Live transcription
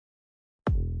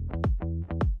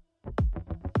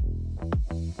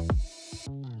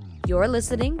You're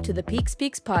listening to the Peak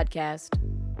Speaks podcast.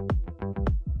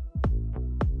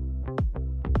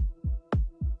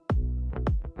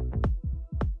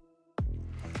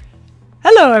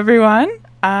 Hello, everyone.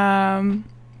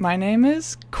 My name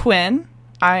is Quinn.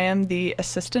 I am the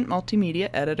assistant multimedia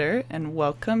editor, and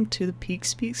welcome to the Peak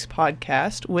Speaks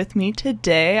podcast. With me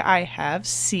today, I have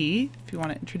C. If you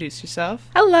want to introduce yourself.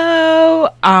 Hello.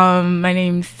 My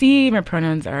name's C. My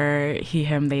pronouns are he,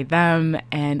 him, they, them,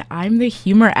 and I'm the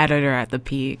humor editor at the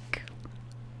Peak.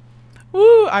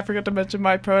 Woo! I forgot to mention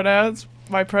my pronouns.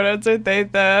 My pronouns are they,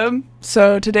 them.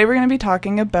 So today we're going to be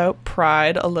talking about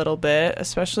Pride a little bit,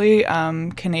 especially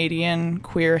Canadian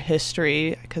queer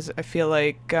history, because I feel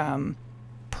like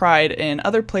Pride in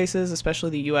other places, especially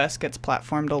the US, gets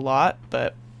platformed a lot,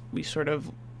 but we sort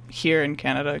of here in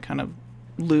Canada kind of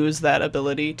lose that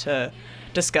ability to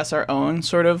discuss our own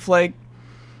sort of like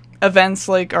events,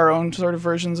 like our own sort of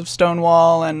versions of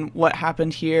Stonewall and what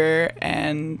happened here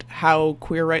and how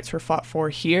queer rights were fought for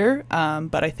here.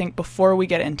 But I think before we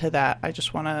get into that, I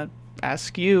just want to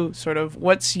ask you sort of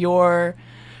what's your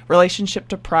relationship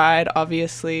to Pride?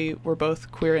 Obviously, we're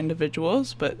both queer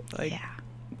individuals, but like,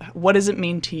 what does it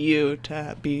mean to you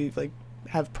to be like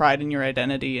have pride in your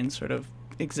identity and sort of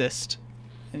exist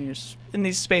in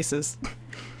these spaces?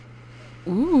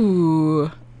 Ooh,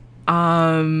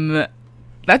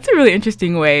 that's a really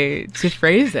interesting way to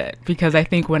phrase it, because I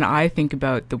think when I think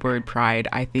about the word pride,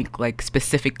 I think like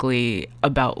specifically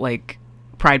about like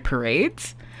pride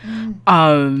parades.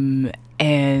 And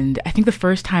I think the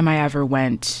first time I ever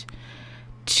went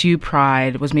to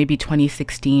Pride was maybe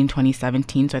 2016,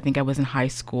 2017. So I think I was in high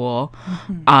school.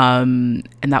 And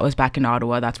that was back in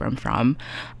Ottawa. That's where I'm from.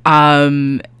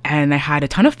 And I had a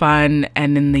ton of fun.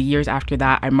 And in the years after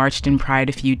that, I marched in Pride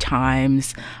a few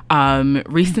times.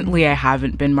 Recently, I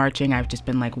haven't been marching. I've just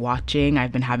been like watching.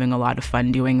 I've been having a lot of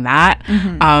fun doing that.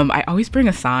 I always bring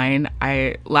a sign.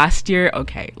 Last year was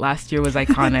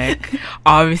iconic.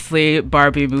 Obviously,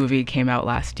 Barbie movie came out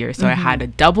last year. So I had a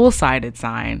double-sided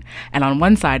sign. And on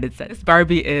one side, it says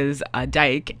Barbie is a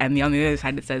dyke. And on the other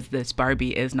side, it says this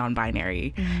Barbie is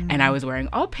non-binary. And I was wearing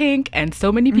all pink. And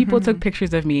so many people took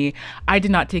pictures of me. I did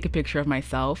not take a picture of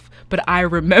myself, but I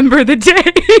remember the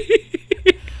day.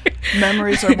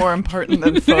 Memories are more important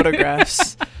than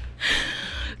photographs.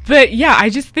 But yeah, I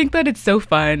just think that it's so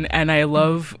fun, and I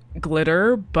love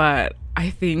glitter, but I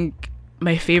think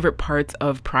my favorite parts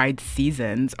of Pride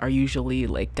seasons are usually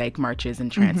like dyke marches and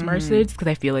trans marches, because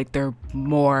I feel like they're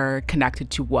more connected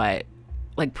to what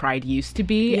like Pride used to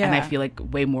be, and I feel like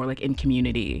way more like in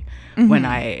community when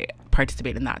I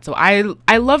participate in that. So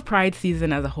I love Pride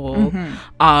season as a whole,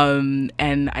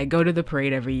 and I go to the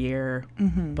parade every year,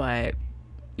 but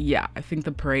yeah, I think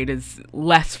the parade is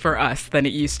less for us than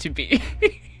it used to be.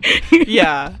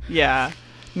 yeah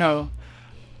no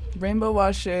rainbow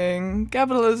washing,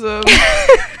 capitalism.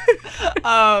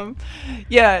 I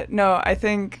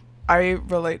think I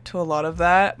relate to a lot of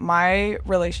that. My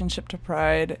relationship to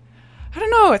Pride, I don't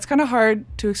know, it's kind of hard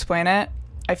to explain it.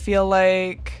 I feel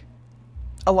like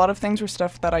a lot of things were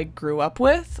stuff that I grew up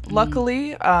with,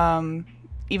 luckily.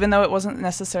 Even though it wasn't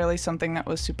necessarily something that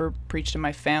was super preached in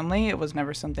my family, it was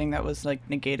never something that was like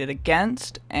negated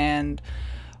against. And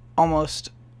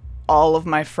almost all of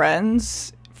my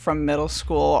friends from middle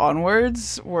school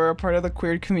onwards were a part of the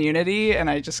queer community, and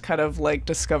I just kind of like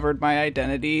discovered my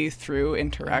identity through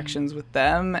interactions with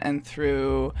them and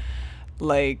through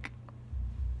like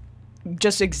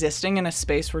just existing in a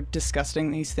space where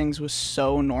discussing these things was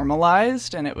so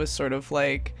normalized. And it was sort of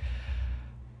like,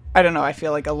 I don't know, I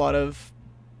feel like a lot of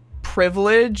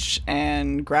privilege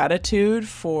and gratitude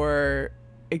for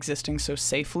existing so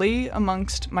safely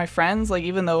amongst my friends. Like,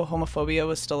 even though homophobia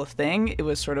was still a thing, it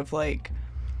was sort of like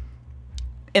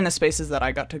in the spaces that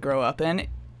I got to grow up in,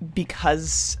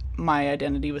 because my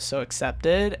identity was so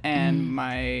accepted and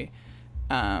my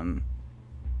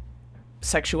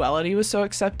sexuality was so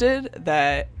accepted,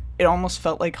 that it almost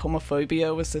felt like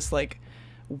homophobia was this like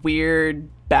weird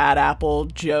bad apple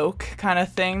joke kind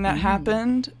of thing that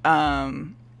happened.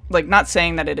 Like, not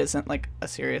saying that it isn't like a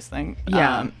serious thing,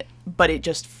 but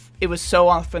it was so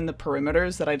off in the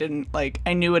perimeters that I didn't like,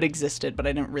 I knew it existed, but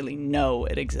I didn't really know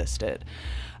it existed.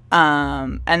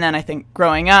 And then I think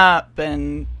growing up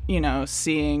and, you know,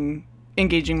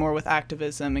 engaging more with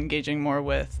activism, engaging more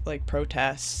with like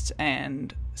protests,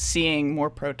 and seeing more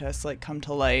protests like come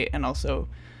to light, and also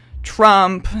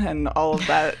Trump and all of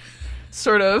that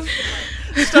sort of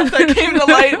stuff that came to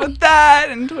light with that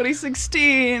in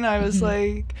 2016, I was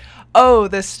like, oh,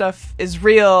 this stuff is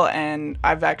real, and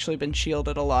I've actually been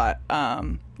shielded a lot,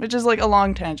 which is like a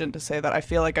long tangent to say that I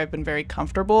feel like I've been very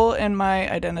comfortable in my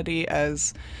identity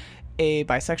as a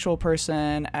bisexual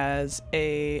person, as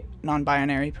a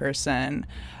non-binary person.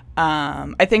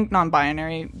 I think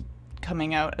non-binary,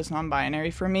 coming out as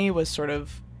non-binary for me was sort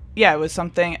of, it was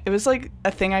something, it was like a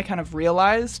thing I kind of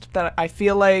realized that I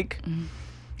feel like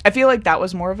that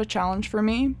was more of a challenge for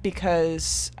me,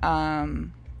 because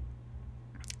I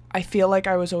feel like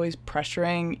I was always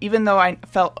pressuring, even though I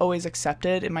felt always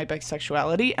accepted in my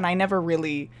bisexuality, and I never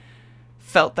really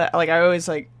felt that, like,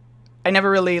 I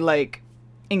never really, like,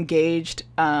 engaged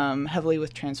heavily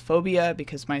with transphobia,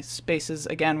 because my spaces,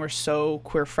 again, were so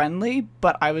queer-friendly,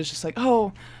 but I was just like,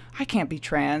 oh, I can't be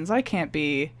trans, I can't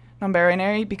be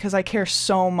non-binary, because I care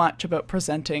so much about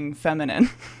presenting feminine.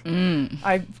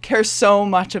 I care so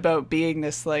much about being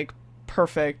this, like,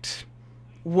 perfect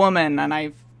woman, and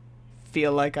I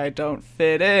feel like I don't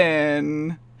fit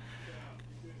in.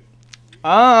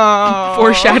 Oh.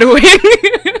 Foreshadowing.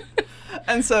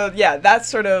 And so, that's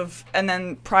sort of, and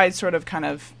then Pride sort of kind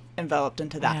of enveloped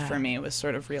into that for me. It was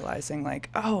sort of realizing, like,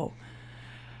 oh,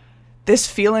 this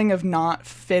feeling of not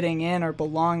fitting in or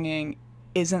belonging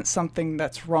isn't something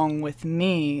that's wrong with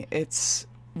me. It's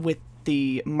with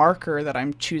the marker that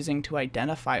I'm choosing to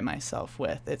identify myself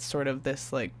with. It's sort of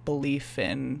this, like, belief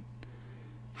in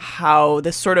how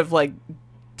this sort of, like,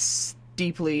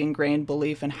 deeply ingrained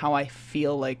belief in how I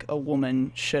feel like a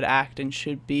woman should act and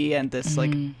should be, and this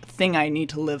like thing I need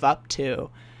to live up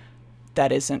to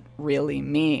that isn't really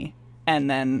me. And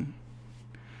then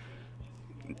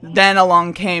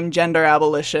along came gender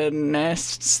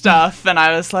abolitionist stuff, and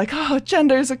I was like, oh,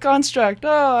 gender's a construct,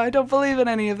 oh, I don't believe in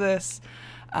any of this.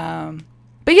 But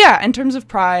yeah, in terms of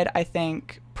pride, I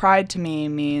think pride to me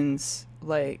means,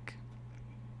 like,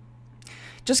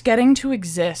 just getting to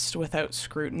exist without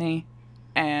scrutiny,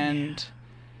 and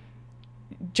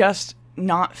just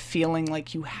not feeling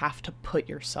like you have to put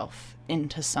yourself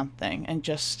into something, and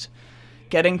just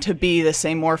getting to be this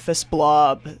amorphous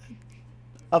blob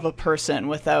of a person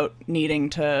without needing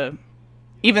to,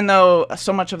 even though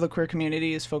so much of the queer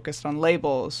community is focused on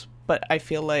labels, but I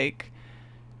feel like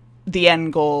the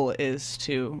end goal is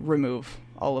to remove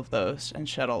all of those and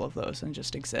shed all of those and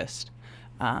just exist.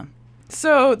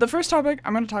 So the first topic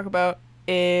I'm going to talk about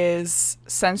is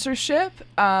censorship,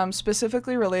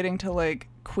 specifically relating to, like,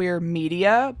 queer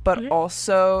media, but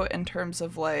also in terms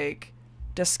of, like,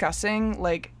 discussing,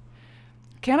 like,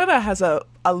 Canada has a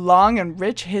long and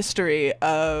rich history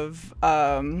of,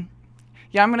 I'm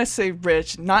going to say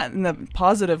rich, not in the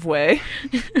positive way.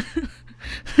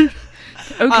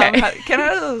 Okay.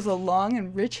 Canada has a long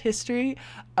and rich history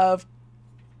of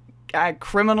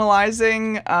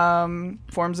criminalizing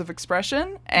forms of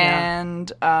expression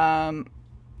and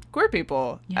queer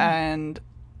people. And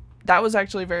that was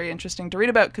actually very interesting to read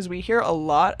about, because we hear a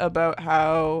lot about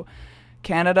how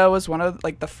Canada was one of,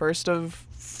 like, the first of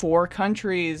 4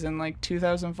 countries in, like,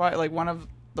 2005, like, one of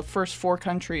the first 4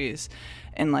 countries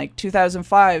in, like,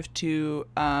 2005 to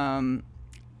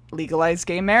legalize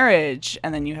gay marriage.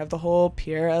 And then you have the whole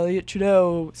Pierre Elliott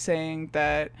Trudeau saying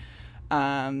that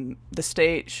the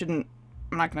state shouldn't,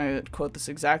 I'm not going to quote this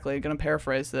exactly, I'm going to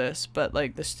paraphrase this, but,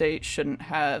 like, the state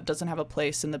doesn't have a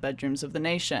place in the bedrooms of the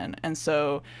nation. And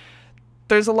so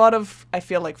there's a lot of, I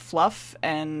feel like, fluff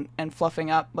and fluffing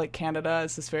up, like, Canada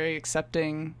as this very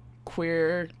accepting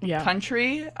queer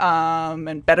country,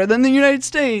 and better than the United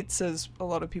States, as a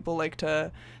lot of people like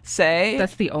to say.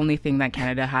 That's the only thing that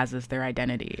Canada has as their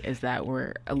identity, is that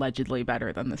we're allegedly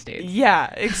better than the States.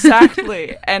 Yeah,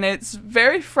 exactly. And it's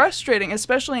very frustrating,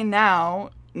 especially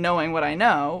now, knowing what I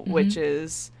know, which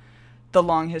is the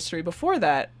long history before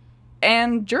that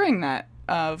and during that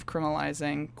of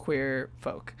criminalizing queer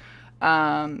folk.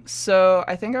 So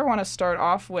I think I want to start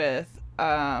off with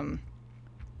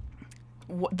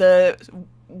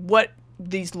what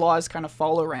these laws kind of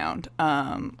fall around,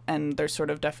 and their sort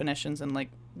of definitions and, like,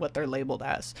 what they're labeled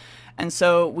as. And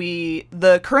so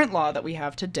the current law that we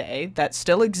have today that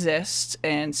still exists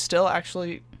and still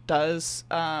actually does,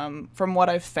 from what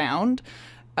I've found,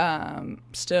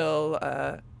 still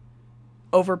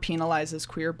over penalizes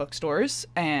queer bookstores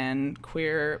and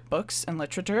queer books and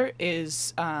literature,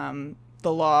 is the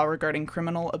law regarding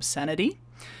criminal obscenity.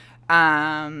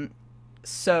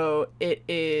 So it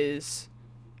is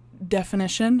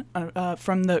definition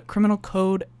from the Criminal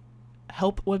Code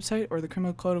Help website, or the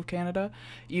Criminal Code of Canada.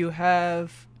 You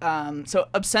have, so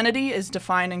obscenity is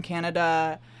defined in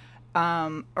Canada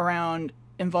around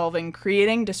involving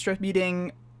creating,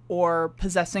 distributing, or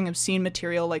possessing obscene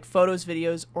material like photos,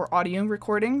 videos, or audio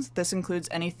recordings. This includes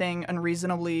anything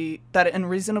that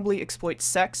unreasonably exploits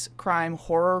sex, crime,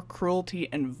 horror, cruelty,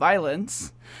 and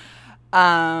violence.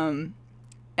 And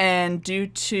due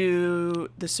to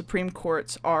the Supreme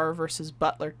Court's R versus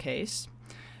Butler case,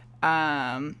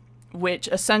 which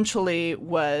essentially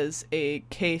was a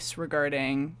case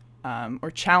regarding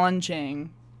or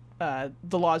challenging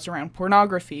the laws around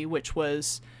pornography, which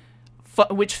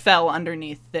fell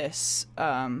underneath this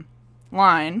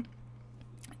line.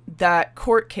 That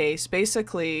court case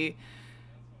basically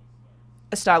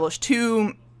established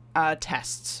two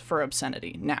tests for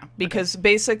obscenity now, because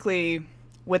basically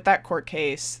with that court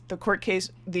case,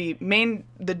 the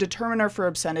determiner for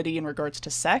obscenity in regards to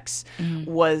sex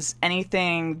was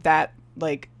anything that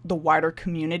like the wider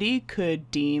community could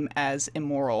deem as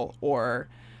immoral or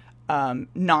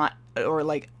not, or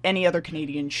like any other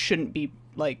Canadian shouldn't be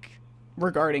like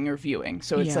regarding or viewing.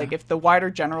 So it's like if the wider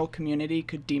general community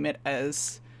could deem it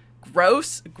as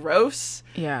gross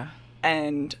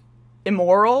and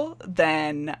immoral,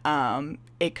 then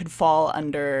it could fall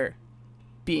under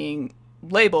being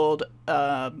labeled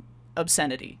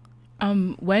obscenity.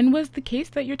 When was the case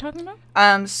that you're talking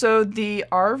about? So the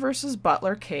R versus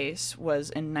Butler case was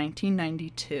in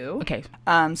 1992. Okay.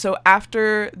 So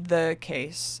after the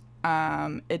case,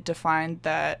 it defined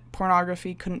that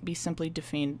pornography couldn't be simply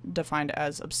defined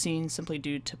as obscene simply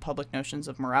due to public notions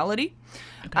of morality.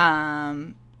 Okay.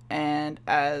 And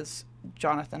as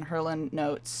Jonathan Herland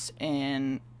notes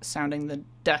in Sounding the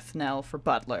Death Knell for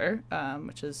Butler,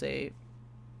 which is a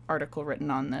article written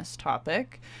on this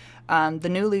topic, the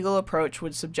new legal approach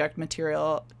would subject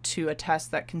material to a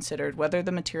test that considered whether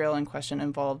the material in question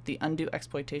involved the undue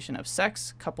exploitation of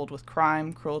sex coupled with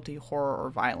crime, cruelty, horror, or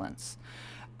violence.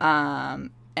 And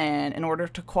in order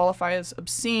to qualify as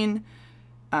obscene,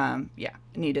 it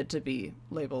needed to be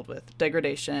labeled with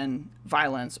degradation,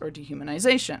 violence, or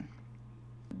dehumanization.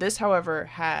 This, however,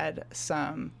 had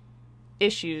some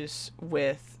issues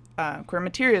with queer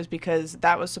materials because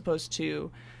that was supposed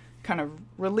to kind of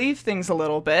relieve things a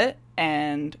little bit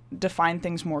and define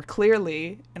things more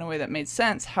clearly in a way that made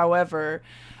sense. However,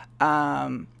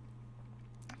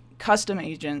 custom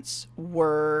agents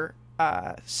were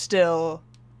still...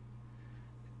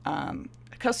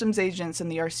 customs agents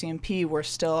and the RCMP were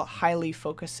still highly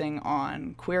focusing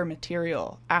on queer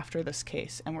material after this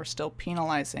case, and were still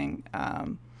penalizing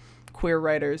queer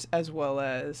writers as well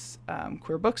as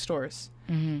queer bookstores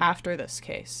after this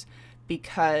case,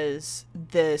 because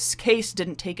this case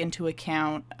didn't take into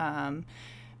account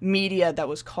media that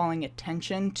was calling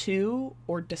attention to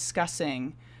or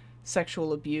discussing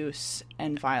sexual abuse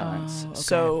and violence. Oh, okay.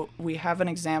 So we have an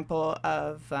example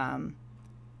of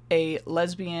a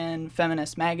lesbian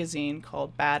feminist magazine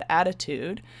called Bad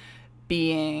Attitude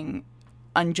being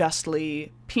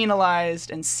unjustly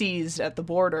penalized and seized at the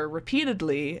border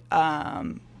repeatedly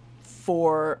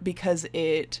because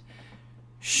it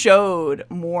showed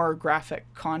more graphic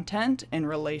content in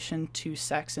relation to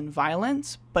sex and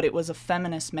violence, but it was a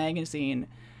feminist magazine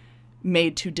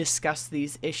made to discuss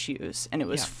these issues, and it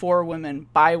was for women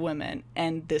by women,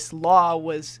 and this law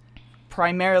was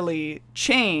primarily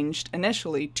changed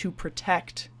initially to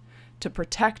protect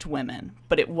women,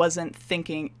 but it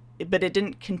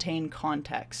didn't contain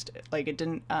context. Like it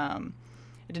didn't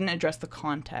address the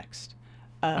context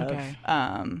of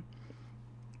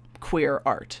queer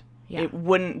art. Yeah.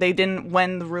 When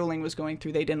the ruling was going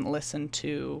through, they didn't listen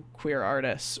to queer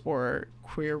artists or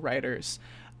queer writers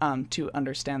to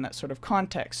understand that sort of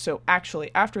context. So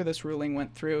actually, after this ruling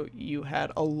went through, you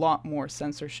had a lot more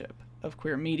censorship of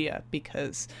queer media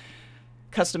because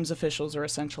customs officials are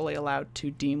essentially allowed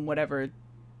to deem we're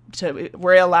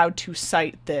allowed to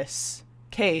cite this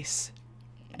case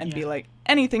and be like,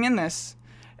 anything in this,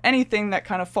 anything that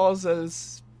kind of falls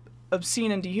as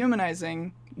obscene and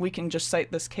dehumanizing, we can just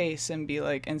cite this case and be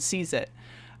like, and seize it.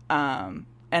 And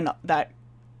that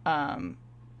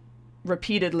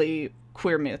repeatedly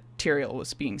queer material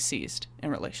was being seized in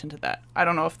relation to that. I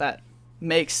don't know if that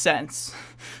makes sense.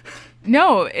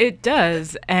 No, it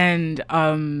does. And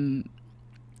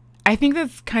I think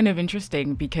that's kind of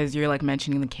interesting because you're like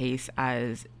mentioning the case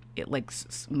as it like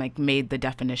made the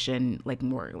definition like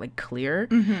more like clear.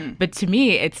 Mm-hmm. But to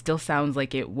me, it still sounds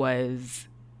like it was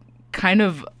kind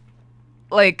of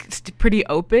like pretty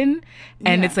open,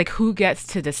 and it's like who gets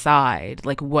to decide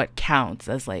like what counts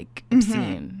as like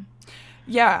obscene.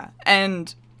 Yeah,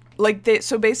 and like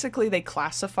so basically they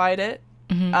classified it.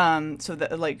 So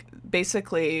that like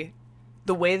basically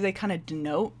the way they kind of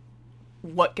denote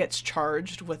what gets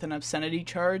charged with an obscenity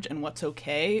charge and what's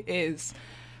okay is,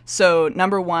 so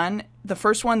number one, the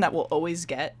first one that will always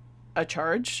get a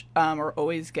charge or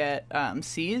always get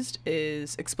seized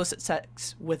is explicit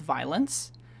sex with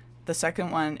violence. The second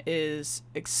one is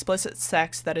explicit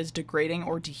sex that is degrading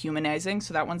or dehumanizing.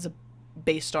 So that one's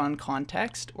based on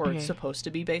context, or it's supposed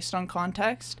to be based on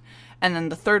context. And then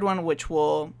the third one, which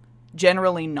will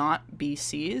generally not be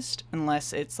seized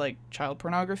unless it's like child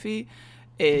pornography,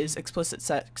 is explicit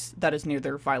sex that is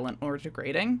neither violent or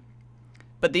degrading.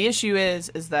 But the issue is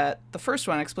that the first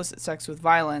one, explicit sex with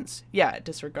violence, yeah, it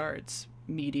disregards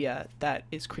media that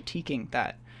is critiquing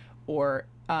that, or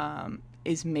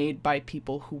is made by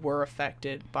people who were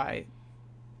affected by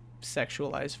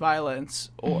sexualized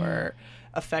violence, or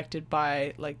affected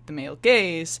by like the male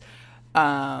gaze,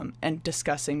 and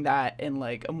discussing that in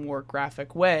like a more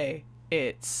graphic way.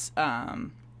 It's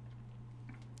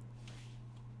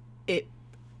it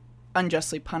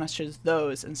unjustly punishes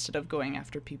those instead of going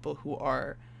after people who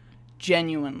are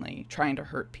genuinely trying to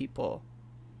hurt people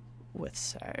with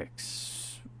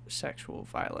sexual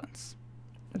violence.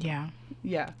 Yeah.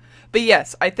 But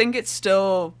yes, I think it's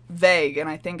still vague, and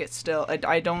I think it's still,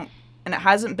 I don't, and it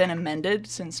hasn't been amended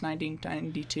since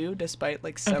 1992, despite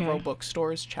like several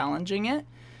bookstores challenging it.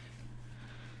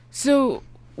 So,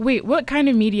 wait, what kind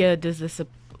of media does this,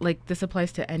 this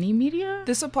applies to any media?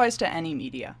 This applies to any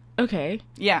media. Okay.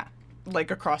 Yeah,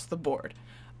 like across the board.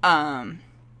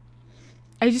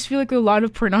 I just feel like a lot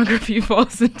of pornography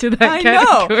falls into that category.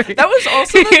 I know. That was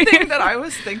also the thing that I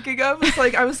was thinking of. It's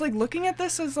like, I was like looking at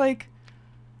this as like,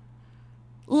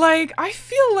 I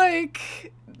feel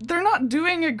like they're not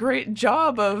doing a great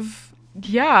job of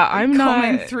I'm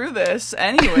coming not through this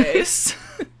anyways.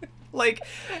 like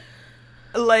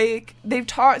they've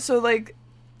taught, so like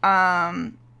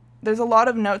there's a lot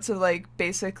of notes of like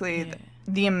basically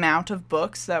the amount of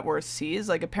books that were seized.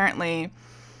 Like apparently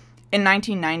in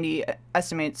 1990,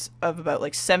 estimates of about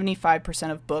like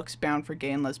 75% of books bound for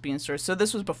gay and lesbian stores. So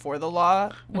this was before the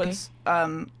law was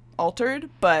altered,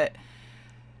 but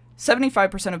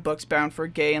 75% of books bound for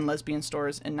gay and lesbian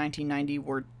stores in 1990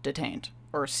 were detained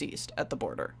or seized at the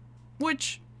border,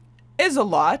 which is a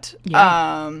lot.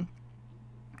 Yeah.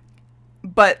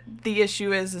 But the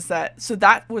issue is that, so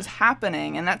that was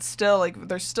happening, and that's still like,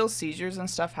 there's still seizures and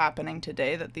stuff happening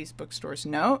today that these bookstores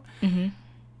note. Mm-hmm.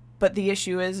 But the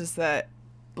issue is that,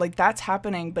 like, that's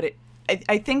happening, but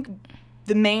I think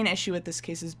the main issue with this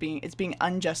case is it's being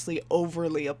unjustly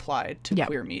overly applied to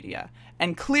queer media.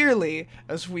 And clearly,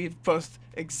 as we've both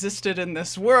existed in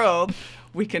this world,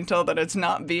 we can tell that it's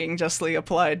not being justly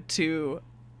applied to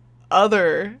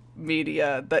other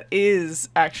media that is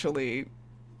actually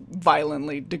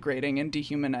violently degrading and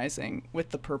dehumanizing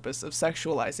with the purpose of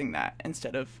sexualizing that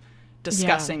instead of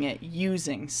discussing it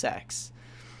using sex.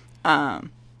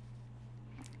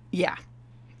 Yeah.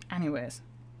 Anyways,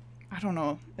 I don't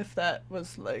know if that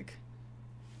was like...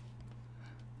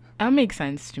 That makes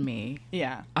sense to me.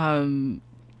 Yeah.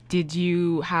 Did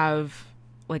you have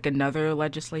like another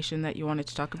legislation that you wanted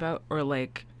to talk about, or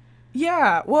like...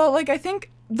 Yeah. Well, like I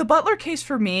think the Butler case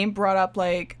for me brought up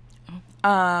like,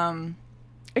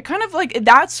 it kind of like,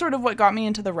 that's sort of what got me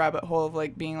into the rabbit hole of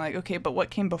like being like, okay, but what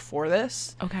came before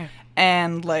this? Okay.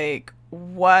 And like,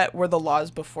 what were the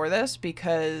laws before this?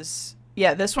 Because...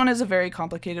 yeah, this one is a very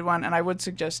complicated one, and I would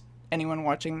suggest anyone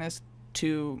watching this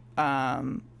to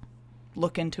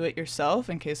look into it yourself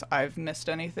in case I've missed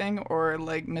anything or,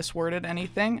 like, misworded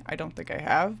anything. I don't think I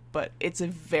have, but it's a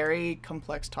very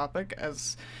complex topic,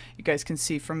 as you guys can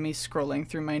see from me scrolling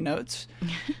through my notes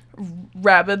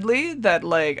rapidly, that,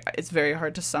 like, it's very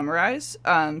hard to summarize.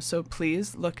 So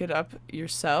please look it up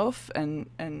yourself and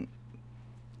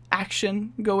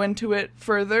go into it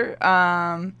further.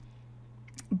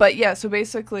 But yeah, so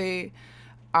basically,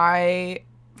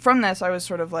 from this, I was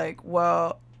sort of like,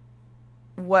 well,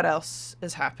 what else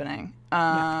is happening?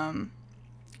 And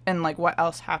like, what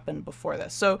else happened before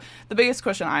this? So the biggest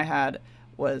question I had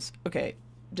was, okay,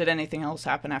 did anything else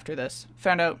happen after this?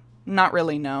 Found out, not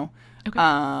really, no.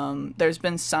 Okay. There's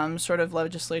been some sort of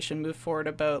legislation moved forward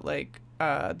about like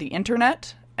the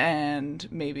internet and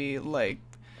maybe like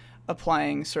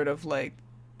applying sort of like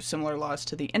similar laws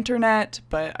to the internet,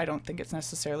 but I don't think it's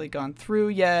necessarily gone through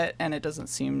yet, and it doesn't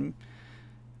seem,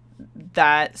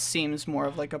 that seems more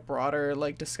of like a broader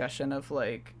like discussion of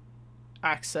like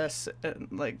access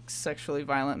like sexually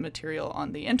violent material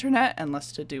on the internet and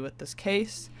less to do with this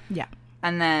case. Yeah.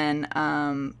 And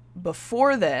then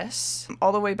before this,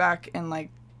 all the way back in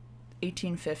like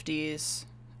 1850s,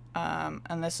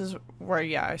 and this is where,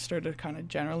 I started to kind of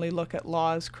generally look at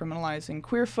laws criminalizing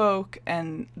queer folk,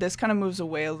 and this kind of moves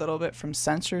away a little bit from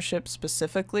censorship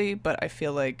specifically, but I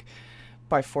feel like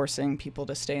by forcing people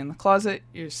to stay in the closet,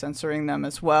 you're censoring them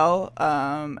as well.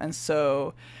 And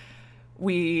so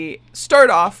we start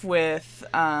off with,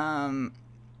 and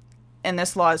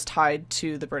this law is tied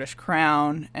to the British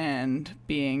Crown and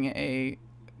being a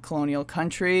colonial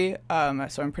country,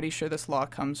 so I'm pretty sure this law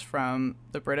comes from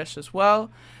the British as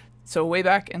well. So way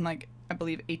back in, like, I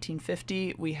believe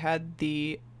 1850, we had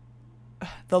the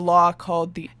the law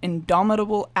called the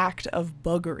Indomitable Act of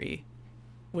Buggery,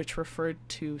 which referred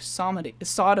to sodomy,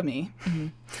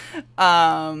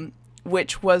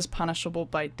 which was punishable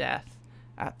by death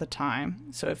at the time.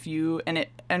 So if you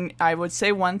and I would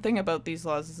say one thing about these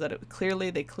laws is that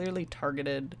they clearly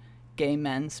targeted gay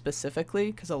men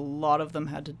specifically, because a lot of them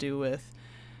had to do with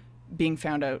being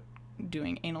found out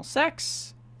doing anal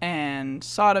sex and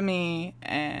sodomy,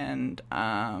 and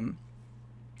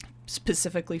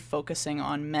specifically focusing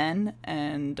on men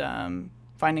and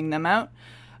finding them out.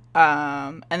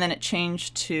 And then it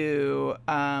changed to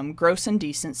gross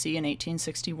indecency in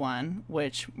 1861,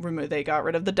 which they got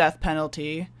rid of the death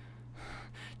penalty,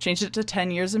 changed it to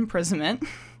 10 years imprisonment.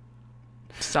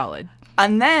 Solid.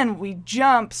 And then we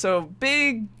jump, so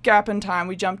big gap in time,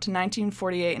 we jump to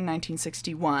 1948 and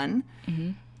 1961,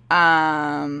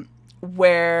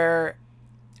 where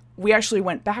we actually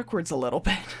went backwards a little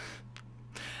bit,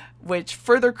 which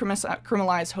further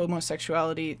criminalized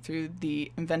homosexuality through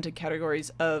the invented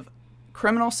categories of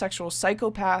criminal sexual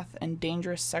psychopath and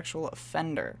dangerous sexual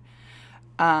offender,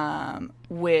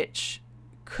 which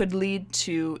could lead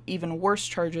to even worse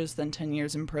charges than 10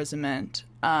 years imprisonment.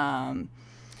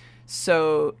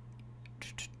 So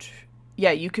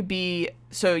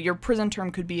your prison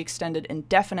term could be extended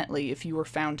indefinitely if you were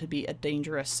found to be a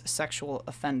dangerous sexual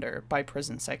offender by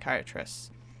prison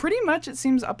psychiatrists. Pretty much, it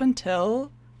seems, up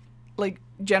until, like,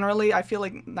 generally, I feel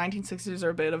like 1960s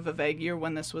are a bit of a vague year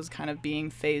when this was kind of being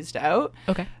phased out.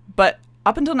 Okay. But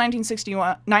up until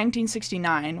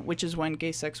 1969, which is when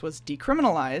gay sex was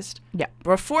decriminalized. Yeah.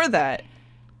 Before that,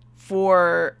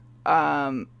 for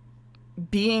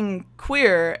being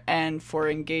queer and for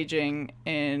engaging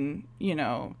in,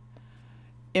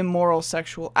 immoral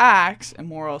sexual acts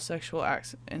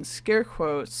in scare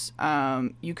quotes,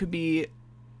 you could be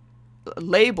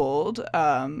labeled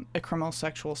a criminal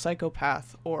sexual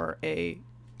psychopath or a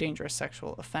dangerous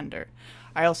sexual offender.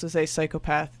 I also say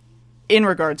psychopath in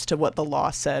regards to what the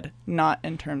law said, not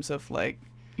in terms of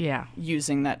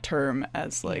using that term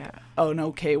as an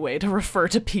okay way to refer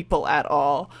to people at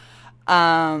all.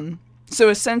 So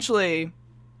essentially,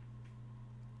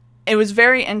 it was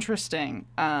very interesting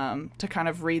to kind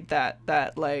of read that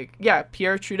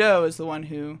Pierre Trudeau is the one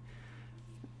who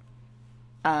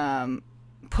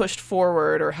pushed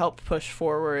forward or helped push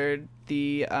forward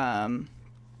the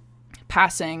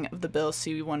passing of the bill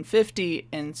C-150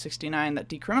 in 1969 that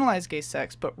decriminalized gay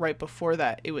sex, but right before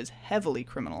that, it was heavily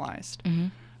criminalized.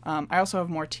 I also have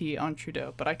more tea on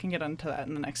Trudeau, but I can get into that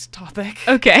in the next topic.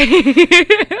 Okay.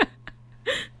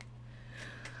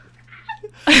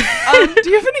 Do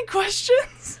you have any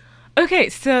questions? Okay,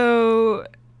 so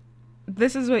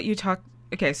this is what you talked.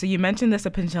 Okay, so you mentioned this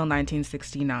up until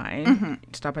 1969,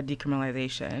 stop at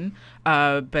decriminalization,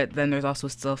 but then there's also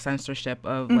still censorship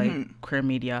of queer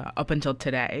media up until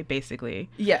today, basically.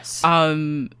 Yes.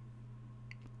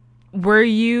 Were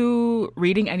you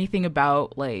reading anything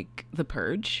about the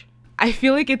Purge? I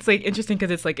feel like it's interesting because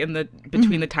it's in the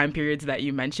between the time periods that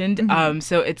you mentioned.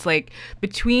 So it's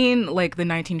between the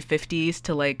 1950s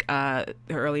to the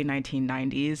early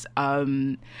 1990s.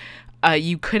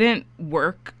 You couldn't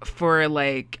work for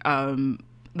the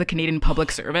Canadian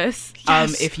Public Service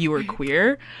if you were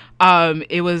queer.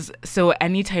 It was so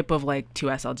any type of 2S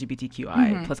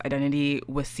LGBTQI plus identity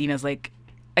was seen as a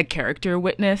character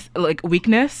weakness,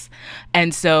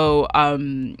 and so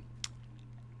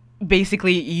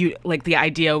basically you the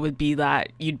idea would be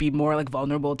that you'd be more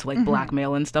vulnerable to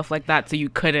blackmail and stuff like that, so you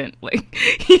couldn't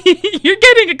you're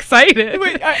getting excited.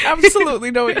 Wait, I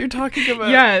absolutely know what you're talking about.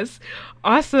 Yes.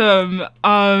 Awesome.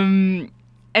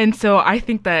 And so I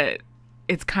think that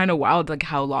it's kind of wild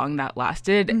how long that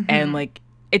lasted, and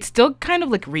it's still kind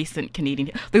of recent Canadian,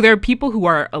 there are people who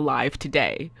are alive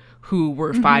today who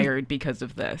were fired because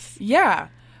of this. Yeah.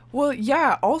 Well,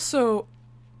 yeah, also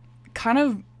kind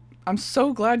of I'm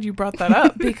so glad you brought that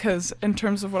up because in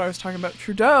terms of what I was talking about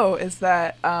Trudeau is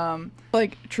that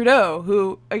Trudeau,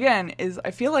 who again is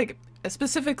I feel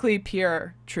specifically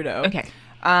Pierre Trudeau,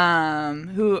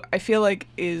 who I feel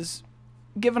is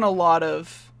given a lot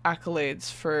of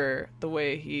accolades for the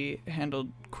way he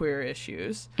handled queer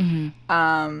issues.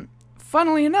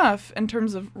 Funnily enough, in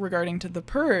terms of regarding to the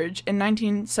Purge in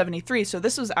 1973, so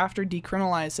this was after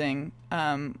decriminalizing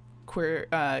queer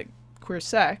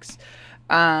sex.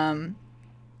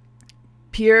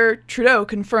 Pierre Trudeau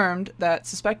confirmed that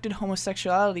suspected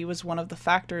homosexuality was one of the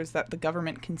factors that the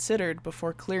government considered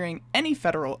before clearing any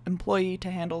federal employee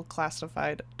to handle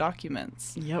classified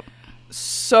documents. Yep.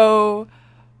 So,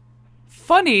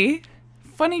 funny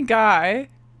guy.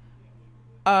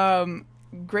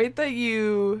 Great that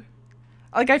you...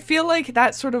 like, I feel like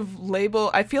that sort of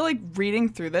label, I feel like reading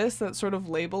through this, that sort of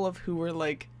label of who were,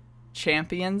 like,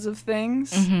 champions of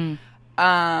things,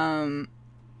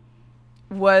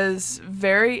 was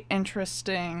very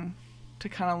interesting to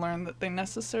kind of learn that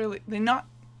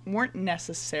weren't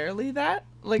necessarily that.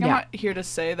 Like, I'm not here to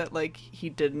say that, like, he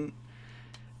didn't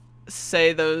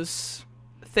say those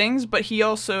things, but he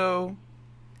also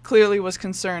clearly was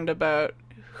concerned about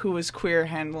who was queer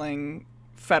handling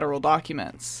federal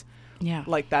documents. Yeah.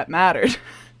 Like, that mattered.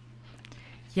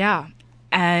 Yeah.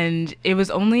 And it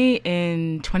was only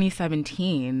in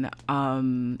 2017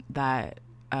 that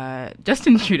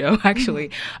Justin Trudeau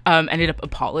actually ended up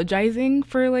apologizing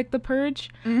for, like, the Purge,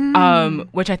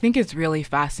 which I think is really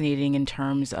fascinating in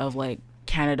terms of, like,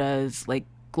 Canada's, like,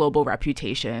 global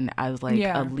reputation as, like,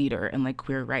 a leader in, like,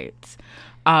 queer rights.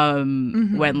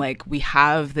 When, like, we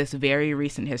have this very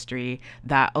recent history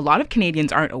that a lot of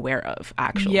Canadians aren't aware of,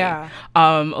 actually. A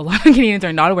lot of Canadians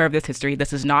are not aware of this history.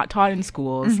 This is not taught in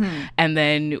schools. And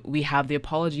then we have the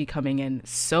apology coming in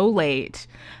so late.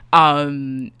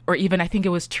 Or even, I think it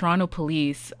was Toronto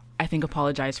police, I think,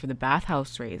 apologized for the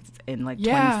bathhouse raids in, like,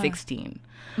 2016.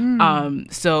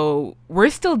 So we're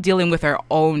still dealing with our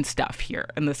own stuff here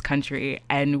in this country,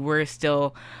 and we're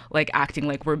still, like, acting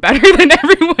like we're better than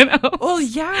everyone else. Well,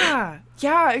 yeah,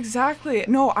 exactly.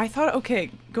 No, I thought,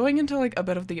 okay, going into, like, a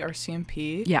bit of the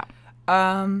RCMP.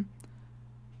 I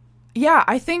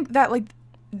think that, like,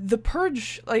 the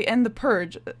Purge, like, and the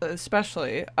Purge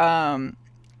especially,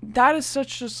 that is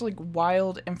such just, like,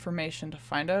 wild information to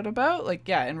find out about, like,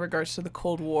 in regards to the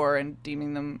Cold War and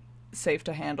deeming them safe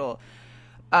to handle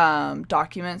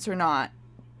documents or not,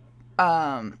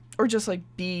 or just, like,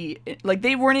 there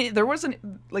wasn't,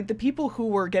 like, the people who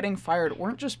were getting fired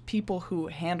weren't just people who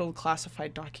handled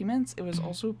classified documents. It was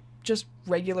also just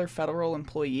regular federal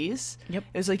employees. It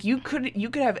was like you could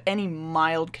have any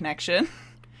mild connection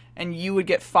and you would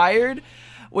get fired,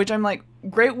 which I'm like,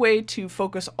 great way to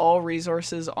focus all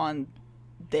resources on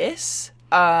this.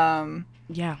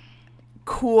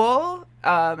 Cool.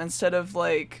 Instead of,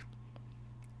 like,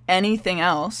 anything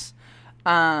else.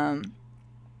 And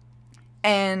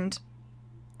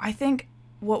I think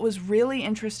what was really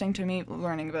interesting to me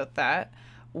learning about that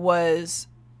was,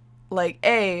 like,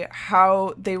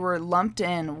 how they were lumped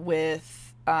in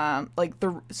with,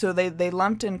 they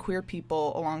lumped in queer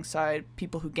people alongside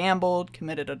people who gambled,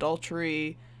 committed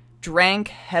adultery, drank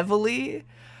heavily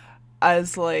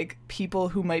as, like, people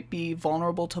who might be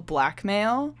vulnerable to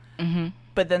blackmail.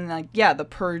 But then, like, the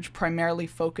Purge primarily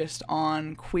focused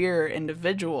on queer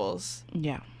individuals.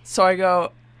 So I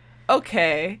go,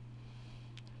 okay,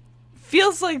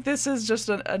 feels like this is just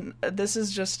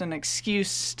an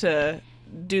excuse to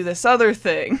do this other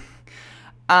thing.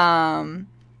 And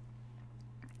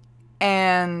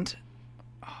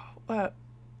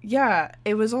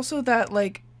it was also that,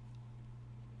 like,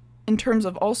 in terms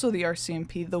of also the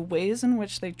RCMP, the ways in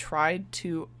which they tried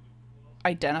to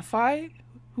identify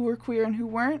who were queer and who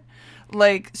weren't,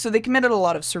 like, so they committed a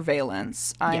lot of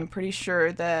surveillance. I'm pretty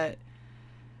sure that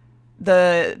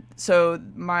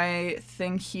my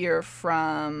thing here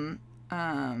from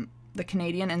the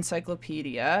Canadian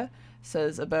Encyclopedia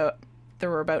says there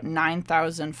were about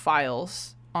 9,000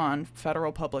 files on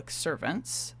federal public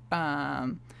servants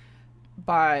by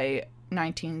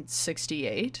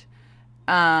 1968,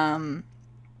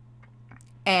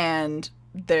 and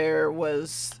there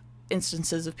was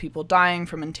instances of people dying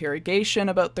from interrogation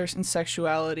about their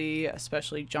sexuality,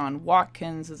 especially John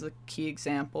Watkins is a key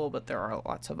example, but there are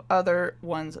lots of other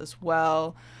ones as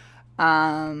well.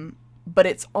 But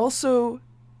it's also,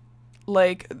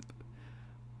 like,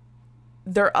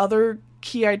 their other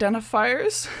key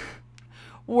identifiers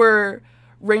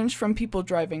ranged from people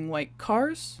driving white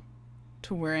cars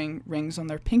to wearing rings on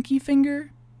their pinky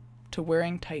finger to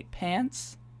wearing tight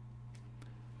pants.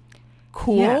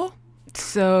 Cool. Yeah.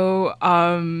 So,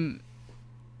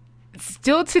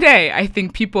 still today, I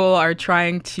think people are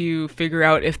trying to figure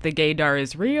out if the gaydar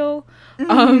is real.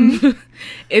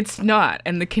 It's not,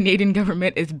 and the Canadian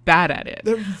government is bad at it.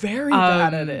 They're very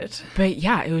bad at it. But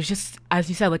yeah, it was just, as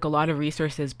you said, like, a lot of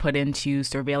resources put into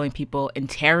surveilling people,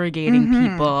 interrogating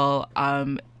people.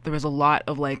 There was a lot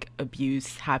of, like,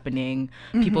 abuse happening,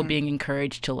 people being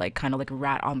encouraged to, like, kind of, like,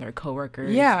 rat on their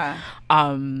coworkers.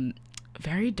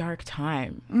 Very dark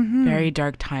time. Very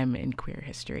dark time in queer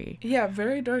history. Yeah,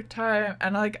 very dark time.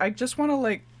 And, like, I just want to,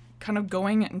 like, kind of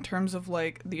going in terms of,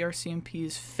 like, the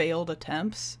RCMP's failed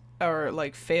attempts,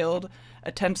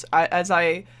 as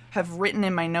I have written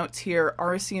in my notes here,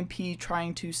 RCMP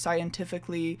trying to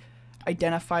scientifically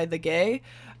identify the gay.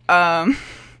 I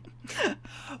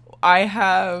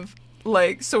have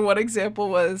Like, so one example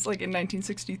was, like, in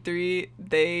 1963,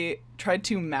 they tried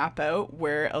to map out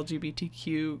where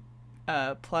LGBTQ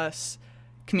plus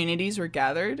communities were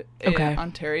gathered in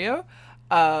Ontario,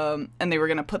 and they were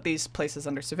going to put these places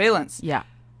under surveillance. Yeah.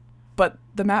 But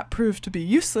the map proved to be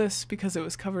useless because it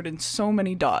was covered in so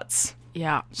many dots.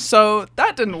 Yeah. So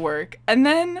that didn't work. And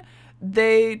then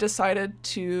they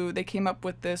came up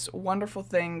with this wonderful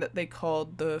thing that they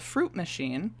called the fruit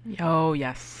machine. Oh,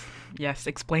 yes. Yes,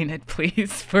 explain it,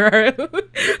 please, for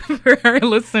our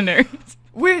listeners.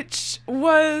 Which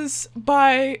was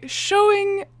by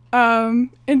showing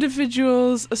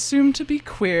individuals assumed to be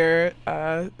queer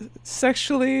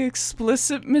sexually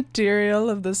explicit material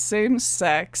of the same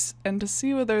sex, and to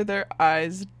see whether their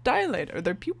eyes dilate or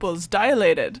their pupils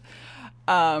dilated,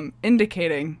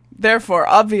 obviously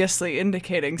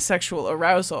indicating sexual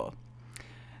arousal.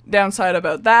 Downside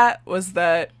about that was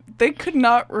that they could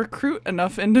not recruit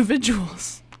enough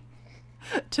individuals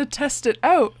to test it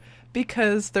out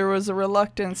because there was a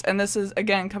reluctance, and this is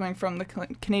again coming from the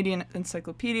Canadian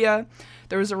Encyclopedia,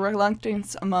 there was a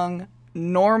reluctance among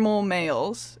normal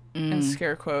males, in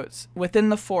scare quotes, within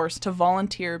the force to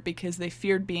volunteer because they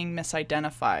feared being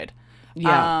misidentified.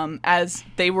 Yeah. As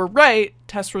they were right,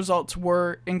 test results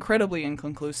were incredibly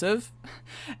inconclusive,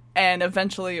 and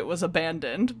eventually it was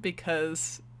abandoned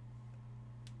because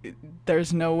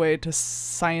there's no way to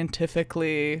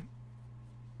scientifically,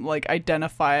 like,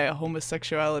 identify a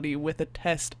homosexuality with a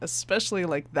test, especially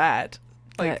like that.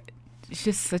 Like, it's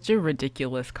just such a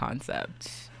ridiculous concept.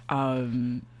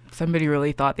 Somebody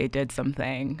really thought they did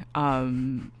something.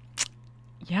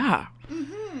 Yeah.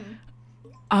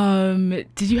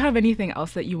 Did you have anything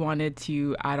else that you wanted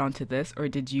to add on to this, or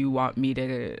did you want me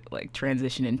to, like,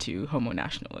 transition into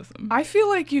homonationalism? I feel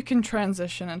like you can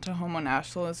transition into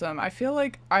homonationalism. I feel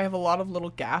like I have a lot of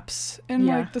little gaps in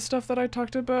like the stuff that I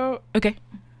talked about. Okay.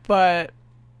 But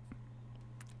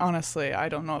honestly, I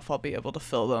don't know if I'll be able to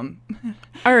fill them.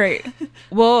 All right.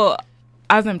 Well,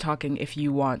 as I'm talking, if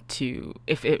you want to,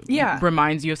 if it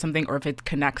reminds you of something, or if it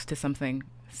connects to something,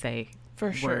 say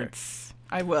for sure. Words.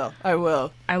 I will. I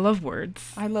love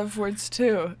words. I love words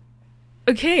too.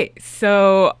 Okay,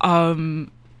 so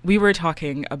we were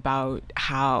talking about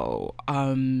how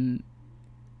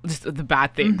just the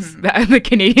bad things that the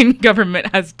Canadian government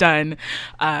has done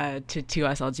to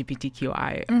us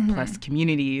LGBTQI plus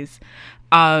communities,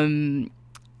 and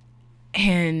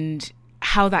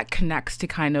how that connects to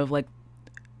kind of like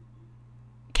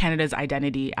Canada's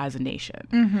identity as a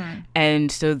nation.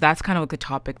 And so that's kind of like the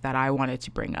topic that I wanted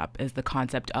to bring up, is the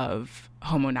concept of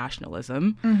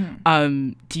homonationalism.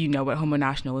 Do you know what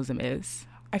homonationalism is?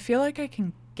 I feel like I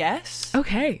can guess.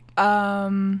 Okay.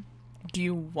 Do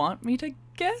you want me to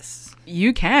guess?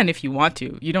 You can if you want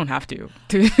to. You don't have to.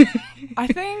 I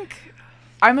think,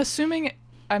 I'm assuming,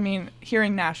 I mean,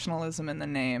 hearing nationalism in the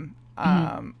name,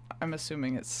 I'm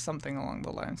assuming it's something along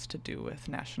the lines to do with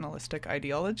nationalistic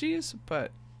ideologies, but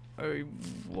I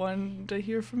wanted to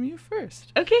hear from you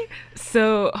first. Okay.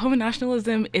 So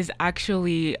homonationalism is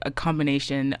actually a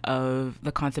combination of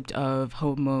the concept of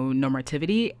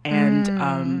homonormativity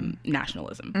and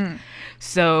nationalism.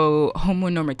 So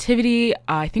homonormativity,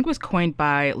 I think, was coined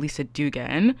by Lisa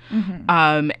Dugan,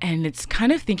 and it's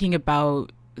kind of thinking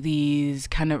about these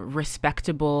kind of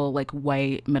respectable, like,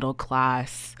 white middle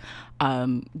class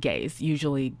gays,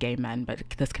 usually gay men, but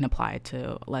this can apply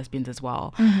to lesbians as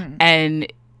well.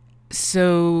 And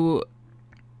so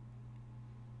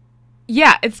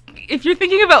yeah, it's, if you're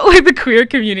thinking about like the queer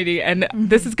community, and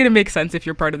this is going to make sense if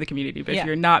you're part of the community, but if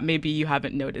you're not, maybe you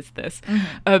haven't noticed this.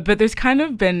 But there's kind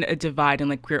of been a divide in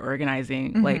like queer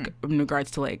organizing, like in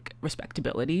regards to like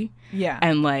respectability,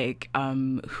 and like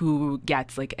who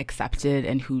gets like accepted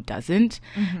and who doesn't.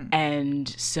 And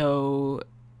so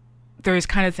there's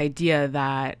kind of this idea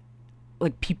that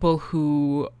like people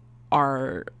who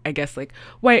are, I guess, like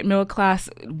white middle class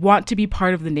want to be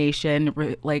part of the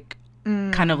nation, like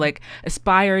kind of like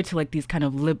aspire to like these kind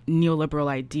of neoliberal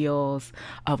ideals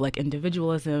of like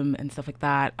individualism and stuff like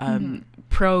that,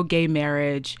 pro gay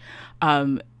marriage,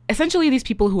 essentially these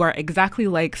people who are exactly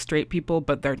like straight people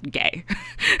but they're gay.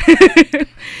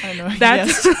 I know.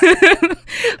 That's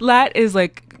that is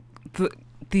like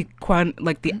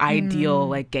the ideal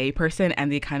like gay person,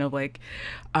 and the kind of like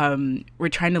we're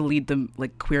trying to lead the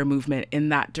like queer movement in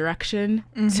that direction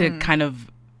to kind of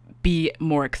be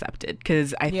more accepted,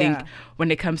 because I think when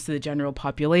it comes to the general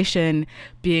population,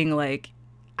 being like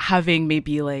having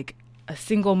maybe like a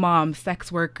single mom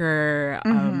sex worker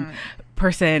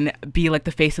person be like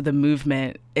the face of the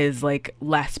movement is like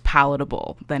less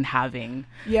palatable than having,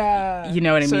 you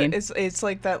know what I mean? It's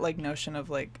like that like notion of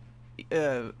like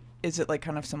is it like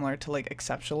kind of similar to like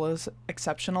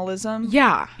exceptionalism?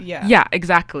 Yeah,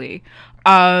 exactly.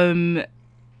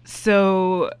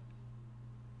 So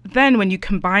then when you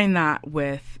combine that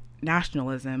with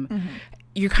nationalism,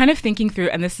 you're kind of thinking through,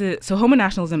 and this is, so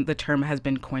homonationalism, the term has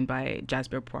been coined by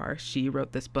Jasbir Puar. She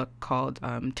wrote this book called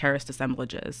Terrorist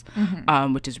Assemblages,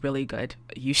 which is really good.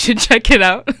 You should check it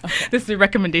out. Okay. This is a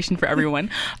recommendation for everyone.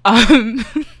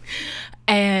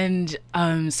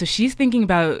 So she's thinking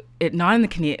about it not in the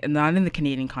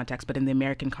Canadian context, but in the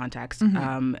American context,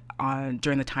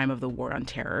 during the time of the War on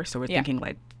Terror. So we're thinking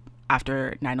like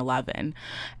after 9/11,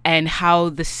 and how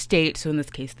the state, so in this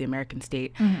case the American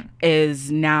state, is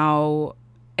now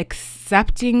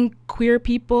accepting queer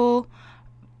people,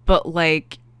 but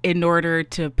like in order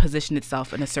to position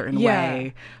itself in a certain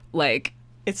way, like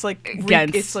it's like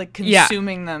it's like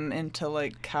consuming them into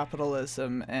like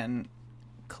capitalism and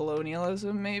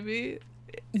colonialism, maybe.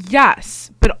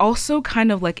 Yes, but also kind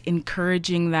of like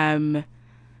encouraging them,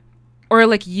 or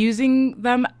like using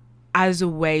them as a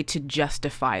way to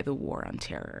justify the war on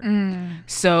terror.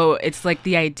 So it's like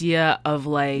the idea of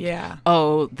like,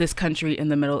 oh, this country in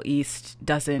the Middle East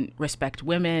doesn't respect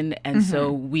women, and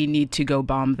so we need to go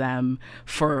bomb them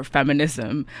for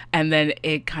feminism. And then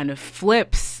it kind of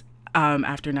flips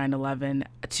after 9/11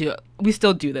 to, we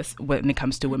still do this when it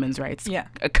comes to women's rights.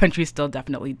 Countries still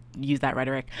definitely use that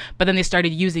rhetoric, but then they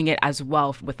started using it as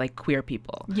well with like queer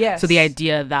people. So the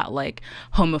idea that like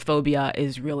homophobia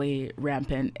is really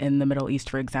rampant in the Middle East,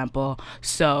 for example,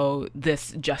 so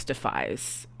this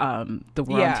justifies the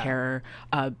war on terror.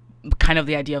 Kind of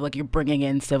the idea of like you're bringing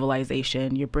in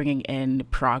civilization, you're bringing in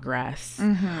progress.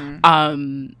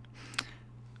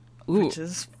 Which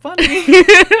is funny.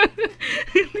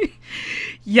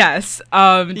 Yes.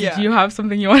 Did you have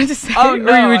something you wanted to say? Oh,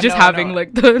 no, or you were just having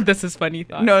like the this is funny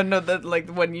thought? No, that like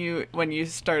when you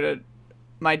started,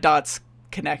 my dots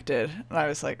connected, and I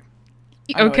was like,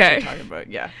 I know what you're talking about.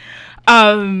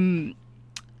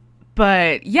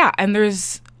 But yeah, and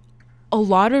there's a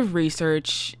lot of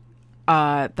research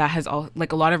that has a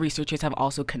lot of researchers have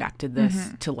also connected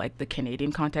this to like the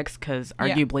Canadian context, because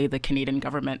arguably the Canadian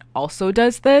government also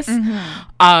does this.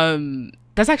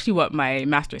 That's actually what my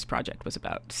master's project was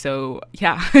about. So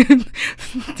yeah,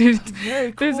 there's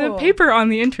a paper on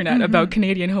the internet about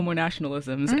Canadian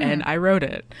homonationalisms, and I wrote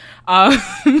it. Oh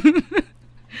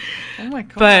my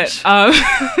gosh.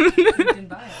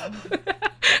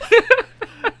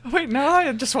 Wait, now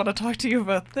I just want to talk to you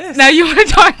about this. Now you want to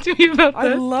talk to me about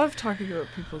this? I love talking about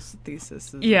people's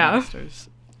theses and masters.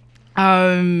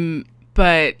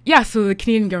 But yeah, so the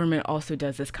Canadian government also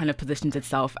does this, kind of positions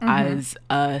itself as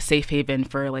a safe haven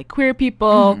for like queer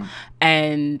people,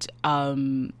 and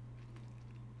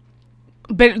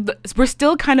but we're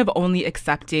still kind of only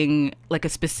accepting like a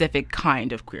specific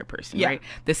kind of queer person, right?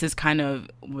 This is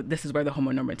where the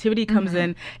homonormativity comes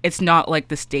in. It's not like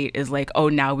the state is like, oh,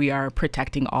 now we are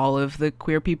protecting all of the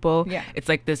queer people. It's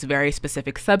like this very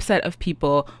specific subset of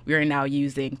people we are now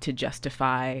using to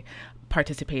justify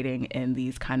participating in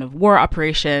these kind of war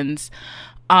operations,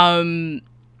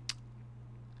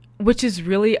 which is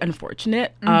really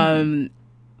unfortunate.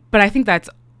 But I think that's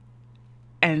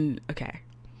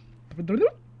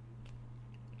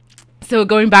so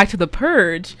going back to the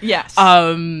Purge,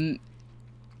 it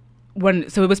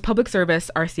was public service,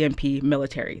 RCMP,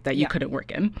 military that you couldn't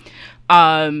work in,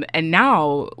 and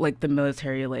now like the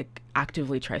military like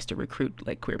actively tries to recruit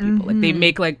like queer people. Like they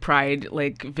make like pride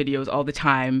like videos all the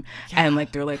time, and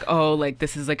like they're like, oh, like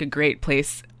this is like a great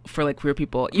place for like queer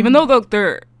people, even though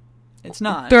it's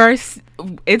not.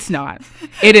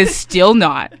 It is still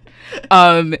not.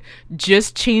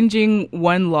 Just changing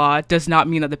one law does not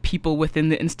mean that the people within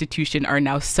the institution are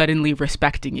now suddenly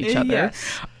respecting each other.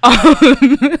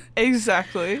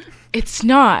 Exactly. It's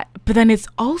not. But then it's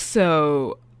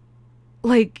also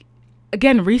like,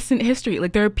 again, recent history.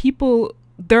 Like there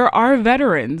are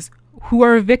veterans who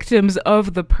are victims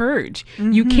of the Purge.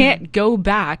 You can't go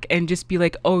back and just be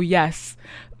like, oh yes,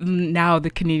 now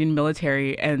the Canadian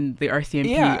military and the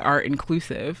RCMP are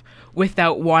inclusive,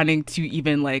 without wanting to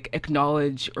even like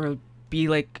acknowledge or be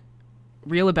like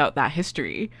real about that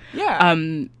history.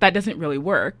 That doesn't really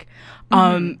work.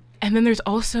 And then there's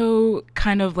also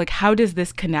kind of like, how does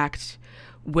this connect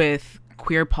with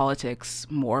queer politics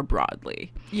more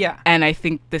broadly? And I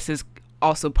think this is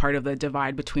also part of the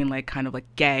divide between like kind of like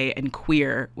gay and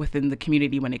queer within the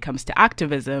community when it comes to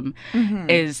activism,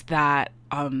 is that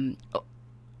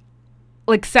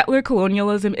like settler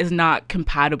colonialism is not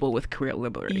compatible with queer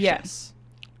liberation.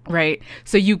 Right?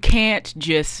 So you can't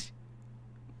just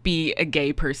be a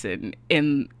gay person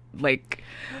in like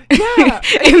Yeah.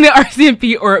 in the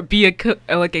RCMP, or be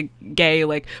like a gay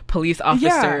like police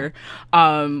officer,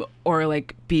 or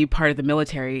like be part of the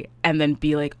military, and then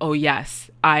be like, oh yes,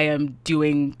 I am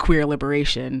doing queer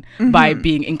liberation by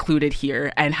being included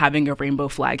here and having a rainbow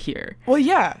flag here. Well,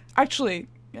 yeah, actually,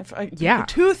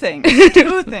 two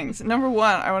things. Number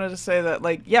one, I wanted to say that,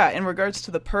 like, yeah, in regards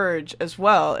to the Purge as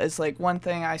well, is like one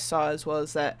thing I saw as well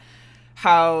is that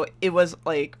how it was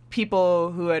like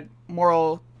people who had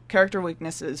moral character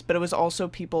weaknesses, but it was also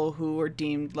people who were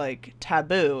deemed like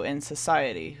taboo in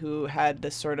society, who had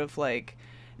this sort of like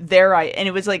and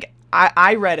it was like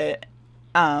I read it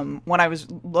when I was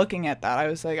looking at that. I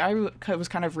was like, I was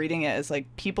kind of reading it as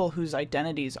like people whose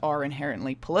identities are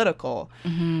inherently political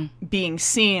being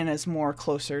seen as more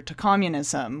closer to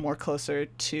communism, more closer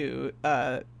to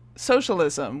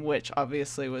socialism, which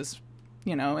obviously was,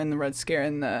 you know, in the Red Scare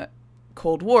and the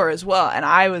Cold War as well. And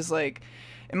I was like,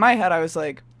 in my head, I was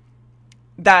like,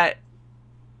 that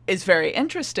is very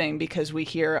interesting, because we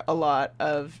hear a lot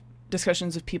of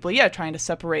discussions of people, trying to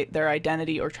separate their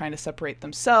identity or trying to separate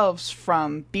themselves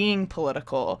from being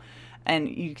political. And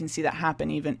you can see that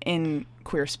happen even in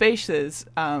queer spaces,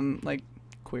 like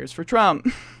Queers for Trump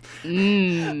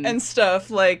and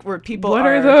stuff, like where people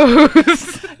are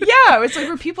those? Yeah, it's like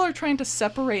where people are trying to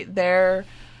separate their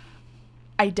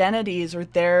identities or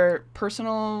their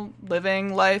personal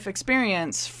living life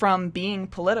experience from being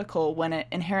political when it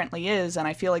inherently is. And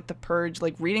I feel like the Purge,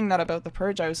 like reading that about the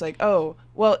Purge, I was like, oh,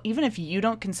 well, even if you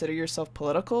don't consider yourself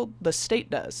political, the state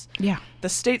does. Yeah. The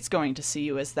state's going to see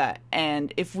you as that.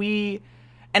 And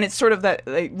and it's sort of that,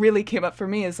 like, really came up for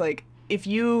me is like, if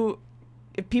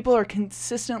people are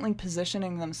consistently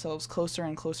positioning themselves closer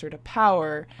and closer to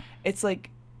power, it's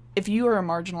like, if you have a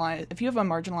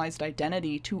marginalized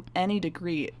identity to any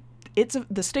degree,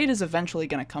 the state is eventually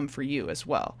going to come for you as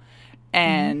well.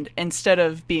 And instead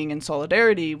of being in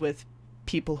solidarity with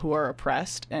people who are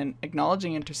oppressed and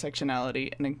acknowledging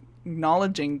intersectionality and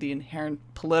acknowledging the inherent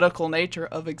political nature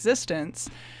of existence,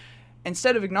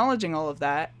 instead of acknowledging all of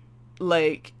that,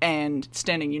 like, and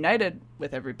standing united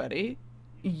with everybody,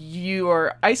 you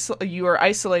are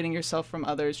isolating yourself from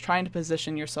others, trying to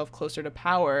position yourself closer to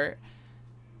power.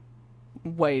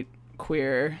 White,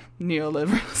 queer,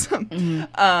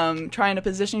 neoliberalism, trying to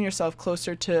position yourself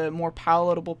closer to more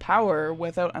palatable power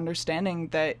without understanding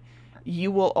that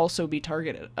you will also be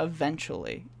targeted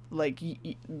eventually. Like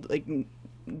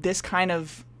this kind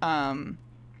of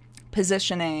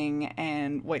positioning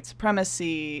and white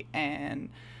supremacy and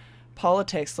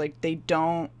politics, like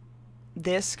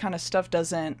this kind of stuff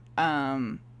doesn't,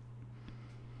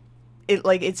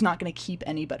 it's not going to keep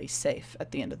anybody safe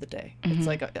at the end of the day. It's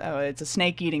like it's a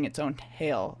snake eating its own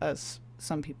tail, as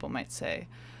some people might say.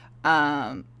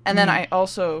 And then I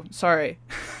also, sorry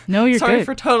you're sorry good.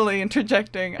 For totally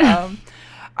interjecting.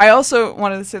 I also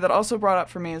wanted to say that also brought up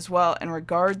for me as well in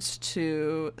regards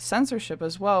to censorship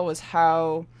as well, was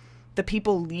how the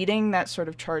people leading that sort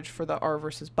of charge for the R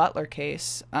versus Butler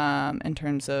case, in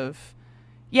terms of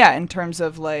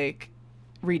like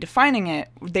redefining it,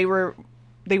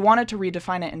 they wanted to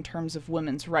redefine it in terms of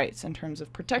women's rights, in terms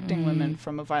of protecting women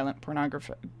from a violent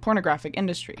pornographic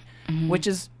industry, which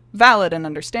is valid and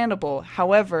understandable.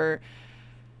 However,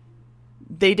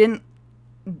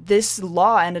 this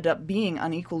law ended up being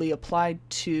unequally applied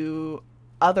to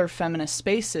other feminist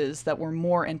spaces that were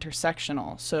more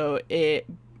intersectional. So it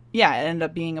ended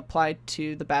up being applied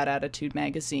to the Bad Attitude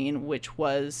magazine, which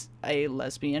was a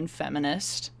lesbian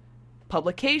feminist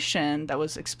publication that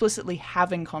was explicitly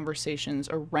having conversations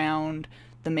around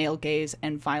the male gaze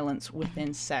and violence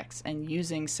within sex, and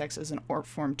using sex as an art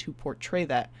form to portray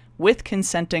that with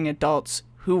consenting adults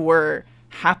who were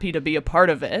happy to be a part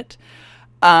of it.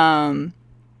 And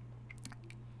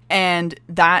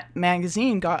that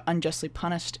magazine got unjustly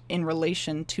punished in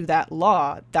relation to that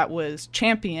law that was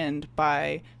championed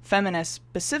by feminists,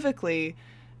 specifically,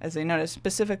 as they noticed,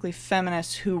 specifically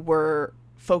feminists who were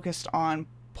focused on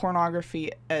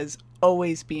pornography as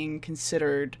always being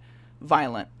considered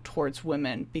violent towards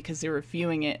women, because they were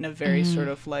viewing it in a very sort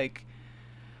of like,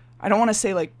 I don't want to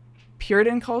say like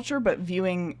Puritan culture, but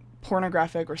viewing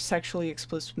pornographic or sexually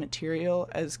explicit material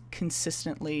as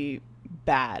consistently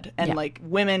bad. And like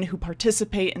women who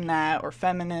participate in that, or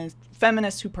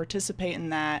feminists who participate in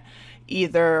that,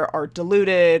 either are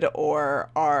deluded or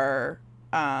are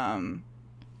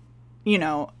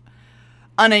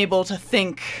unable to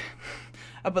think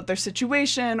about their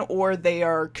situation, or they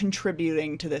are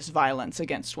contributing to this violence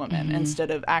against women instead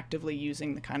of actively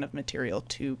using the kind of material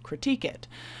to critique it.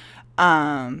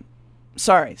 So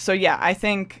I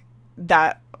think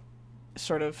that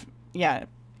sort of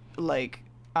like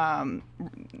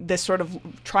this sort of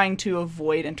trying to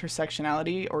avoid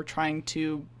intersectionality or trying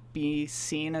to be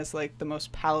seen as like the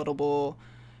most palatable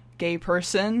gay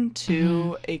person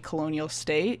to a colonial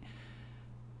state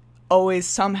always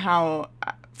somehow,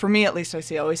 for me at least, I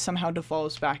see always somehow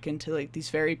devolves back into like these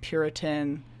very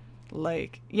Puritan,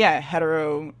 like,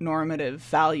 heteronormative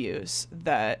values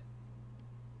that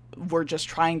we're just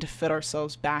trying to fit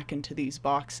ourselves back into these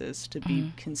boxes to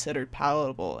be considered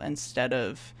palatable instead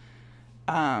of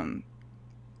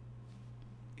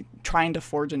trying to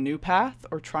forge a new path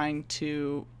or trying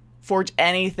to forge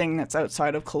anything that's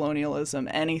outside of colonialism,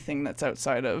 anything that's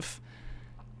outside of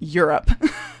Europe.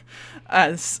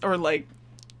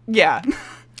 Yeah,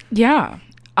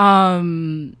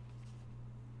 and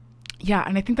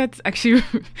I think that's actually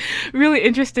really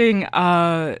interesting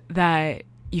that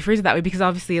you phrase it that way, because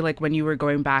obviously, like, when you were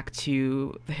going back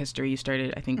to the history, you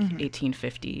started, I think,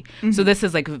 1850. So this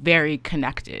is like very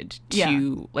connected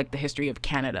to like the history of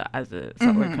Canada as a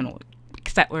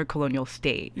settler colonial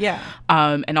state.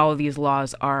 And all of these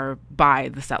laws are by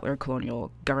the settler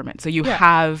colonial government. So you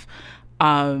have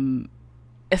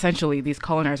essentially these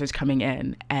colonizers coming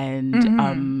in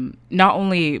and not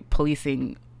only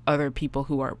policing other people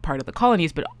who are part of the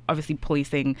colonies, but obviously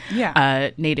policing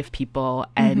Native people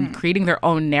and creating their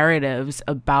own narratives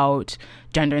about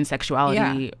gender and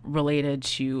sexuality related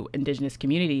to Indigenous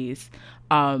communities,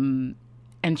 and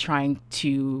trying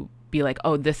to be like,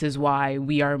 oh, this is why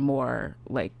we are more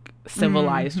like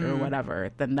civilized or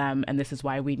whatever than them, and this is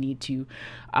why we need to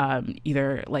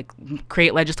either like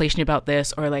create legislation about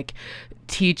this or like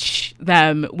teach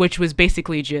them, which was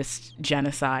basically just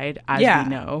genocide, as we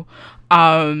know.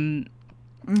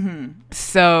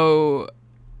 So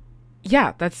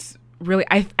that's really,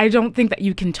 I don't think that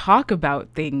you can talk about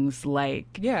things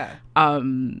like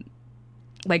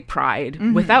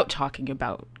pride without talking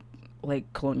about like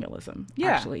colonialism.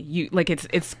 Actually, you like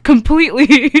it's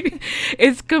completely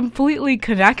it's completely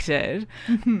connected.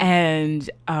 And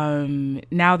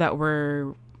now that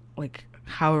we're like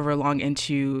however long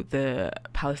into the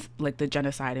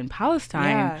genocide in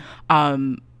Palestine,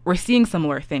 we're seeing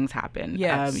similar things happen.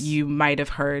 You might have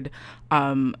heard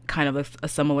kind of a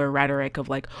similar rhetoric of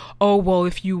like, oh, well,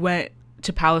 if you went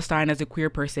to Palestine as a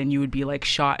queer person, you would be like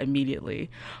shot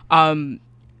immediately. How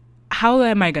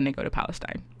am I going to go to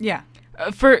Palestine?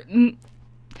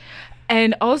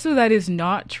 And also that is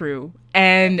not true.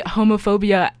 And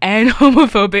homophobia and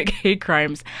homophobic hate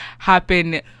crimes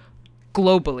happen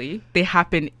globally. They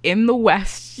happen in the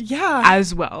West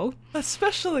as well.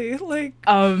 Especially like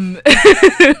you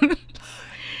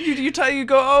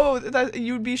go, oh, that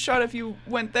you would be shot if you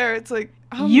went there. It's like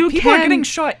people are getting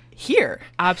shot here.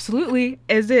 Absolutely.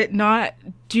 Is it not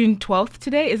June 12th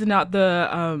today? Is it not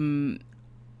the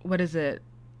what is it?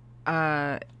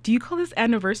 Do you call this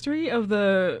anniversary of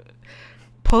the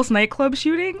Pulse nightclub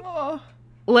shooting?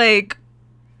 Like,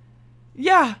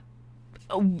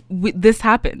 this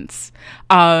happens.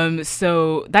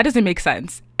 So that doesn't make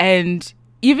sense. And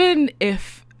even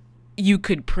if you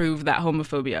could prove that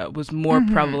homophobia was more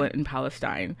prevalent in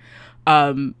Palestine,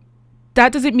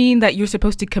 that doesn't mean that you're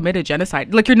supposed to commit a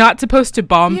genocide. Like, you're not supposed to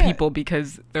bomb people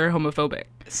because they're homophobic.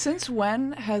 Since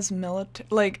when has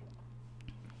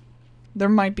there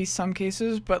might be some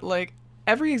cases, but like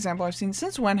every example I've seen,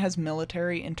 since when has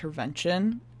military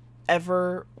intervention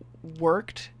ever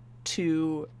worked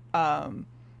to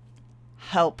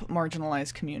help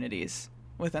marginalized communities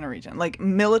within a region? Like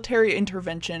military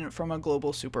intervention from a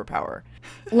global superpower.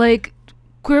 Like,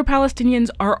 queer Palestinians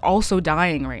are also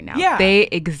dying right now. They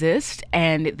exist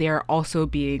and they're also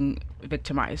being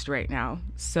victimized right now.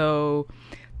 So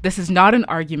this is not an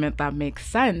argument that makes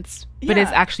sense, but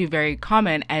it's actually very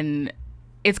common, and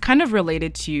it's kind of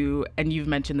related to, and you've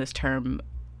mentioned this term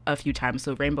a few times,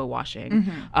 so rainbow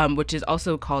washing, which is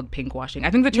also called pinkwashing. I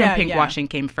think the term pinkwashing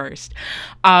came first,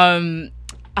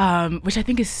 which I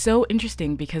think is so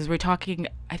interesting because we're talking,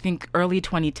 I think, early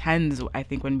 2010s, I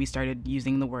think, when we started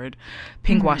using the word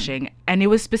pinkwashing. And it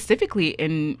was specifically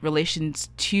in relations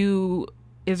to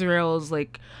Israel's,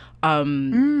 like,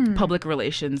 public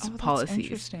relations policies. That's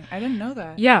interesting. I didn't know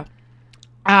that.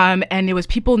 And it was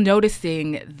people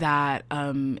noticing that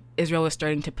Israel was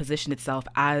starting to position itself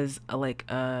as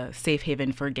a safe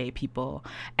haven for gay people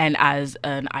and as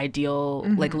an ideal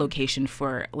like location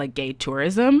for like gay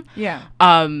tourism.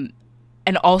 And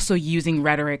also using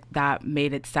rhetoric that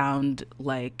made it sound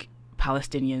like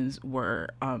Palestinians were,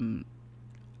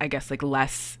 I guess, like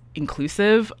less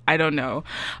inclusive. I don't know.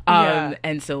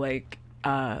 And so like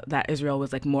that Israel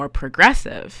was like more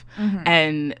progressive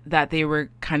and that they were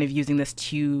kind of using this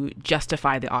to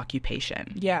justify the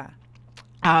occupation.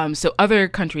 So other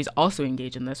countries also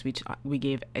engage in this, which we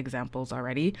gave examples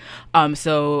already.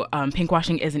 So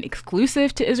pinkwashing isn't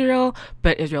exclusive to Israel,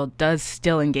 but Israel does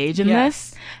still engage in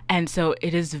this. And so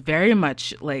it is very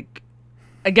much like,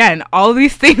 again, all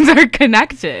these things are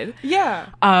connected. Yeah.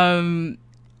 And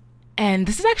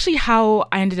this is actually how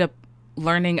I ended up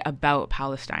learning about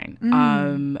Palestine.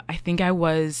 I think I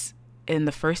was in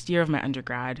the first year of my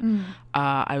undergrad.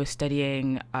 I was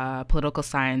studying political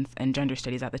science and gender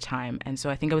studies at the time. And so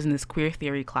I think I was in this queer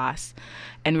theory class.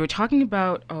 And we were talking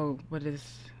about, what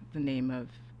is the name of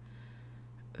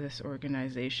this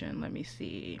organization? Let me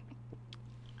see.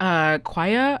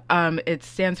 Quaya. It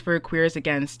stands for Queers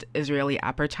Against Israeli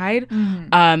Apartheid.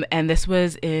 And this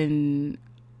was in...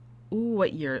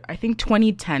 what year? I think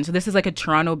 2010. So this is like a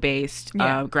Toronto-based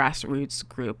grassroots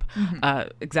group.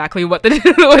 Exactly what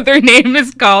what their name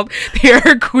is called. They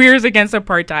are Queers Against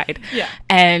Apartheid. Yeah.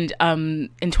 And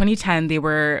in 2010, they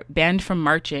were banned from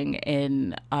marching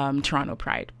in Toronto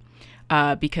Pride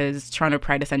because Toronto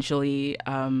Pride essentially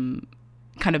kind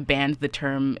of banned the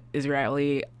term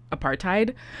Israeli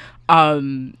apartheid.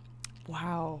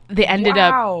 Wow. They ended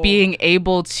up being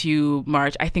able to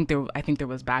march. I think there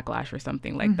was backlash or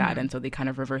something like that, and so they kind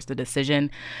of reversed the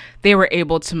decision. They were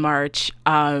able to march,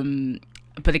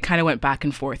 but it kind of went back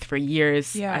and forth for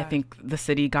years. Yeah. I think the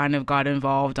city kind of got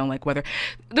involved on like whether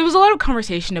there was a lot of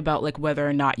conversation about like whether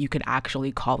or not you could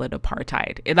actually call it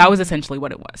apartheid. That was essentially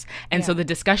what it was. And so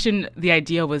the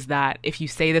idea was that if you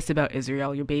say this about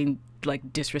Israel, you're being like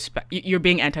you're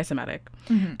being anti-Semitic,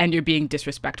 and you're being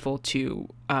disrespectful to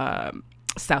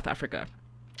South Africa.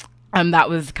 That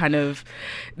was kind of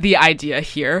the idea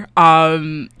here.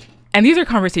 And these are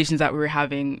conversations that we were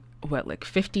having,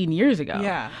 15 years ago.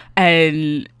 Yeah.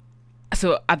 And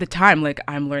so at the time, like,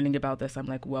 I'm learning about this, I'm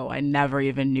like, whoa, I never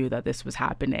even knew that this was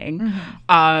happening.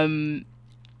 And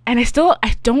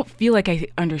I don't feel like I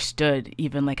understood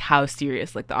even like how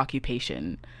serious like the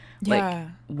occupation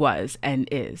was and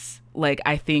is. Like,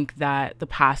 I think that the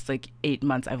past like 8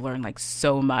 months I've learned like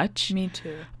so much. Me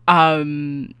too.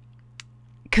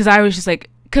 Because I was just like,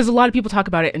 because a lot of people talk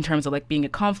about it in terms of like being a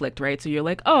conflict, right? So you're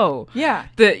like, oh, yeah,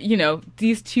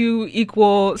 these two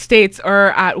equal states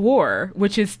are at war,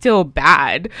 which is still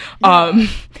bad.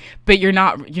 But you're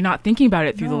not thinking about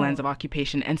it through the lens of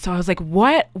occupation. And so I was like,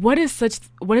 what is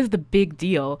the big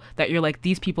deal that you're like,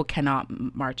 these people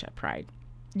cannot march at Pride?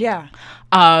 Yeah.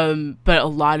 But a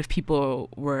lot of people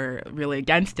were really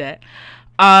against it.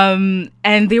 And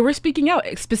they were speaking out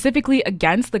specifically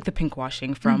against like the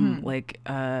pinkwashing from like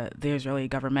the Israeli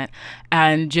government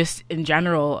and just in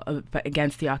general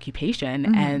against the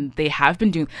occupation. And they have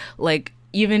been doing like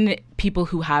even people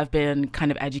who have been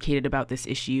kind of educated about this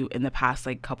issue in the past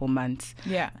like couple months.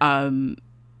 Yeah.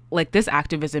 Like this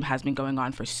activism has been going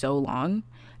on for so long.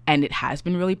 And it has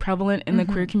been really prevalent in the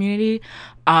queer community.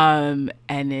 And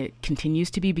it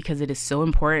continues to be because it is so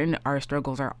important. Our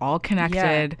struggles are all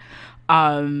connected.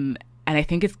 And I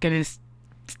think it's going to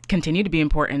continue to be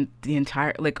important the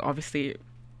entire, like, obviously,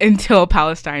 until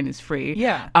Palestine is free.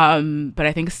 Yeah. But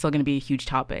I think it's still going to be a huge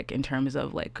topic in terms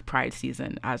of, like, Pride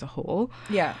season as a whole.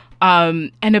 Yeah.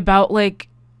 And about, like,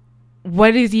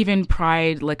 what is even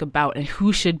Pride, like, about and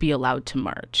who should be allowed to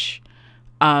march.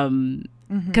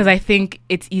 Because I think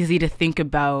it's easy to think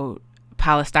about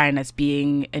Palestine as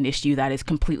being an issue that is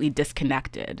completely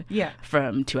disconnected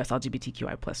from 2S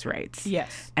LGBTQI plus rights.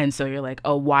 Yes. And so you're like,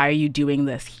 oh, why are you doing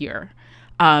this here?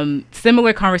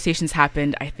 Similar conversations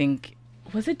happened, I think,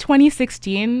 was it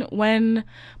 2016 when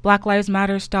Black Lives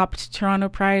Matter stopped Toronto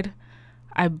Pride?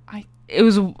 It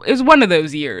was one of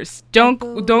those years. Don't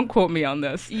quote me on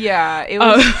this. Yeah, it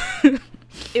was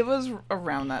it was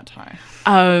around that time.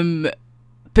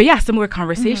 But yeah, similar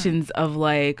conversations of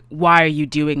like, why are you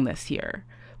doing this here?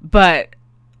 But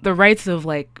the rights of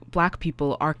like Black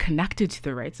people are connected to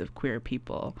the rights of queer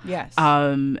people. Yes.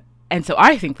 And so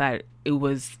I think that it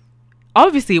was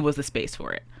the space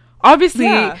for it.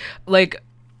 Obviously, like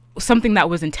something that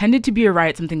was intended to be a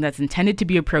riot, something that's intended to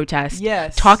be a protest.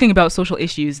 Yes. Talking about social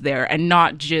issues there and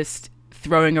not just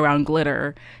throwing around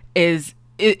glitter is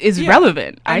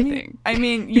relevant. I think. I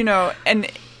mean, and.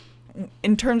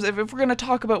 In terms of if we're going to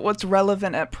talk about what's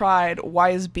relevant at Pride,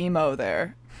 why is BMO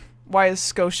there? Why is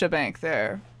Scotiabank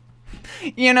there?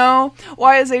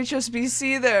 Why is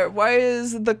HSBC there? Why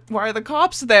are the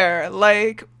cops there?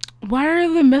 Like, why are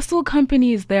the missile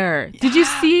companies there? Did you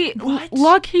see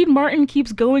Lockheed Martin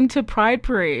keeps going to Pride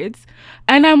parades?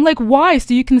 And I'm like, why?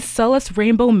 So you can sell us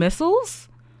rainbow missiles?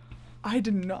 I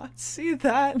did not see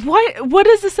that. What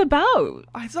is this about?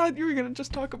 I thought you were gonna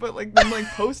just talk about like them like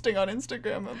posting on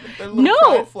Instagram of like, their little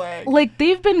pride flag. Like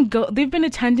they've been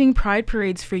attending Pride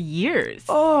parades for years.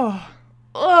 Oh,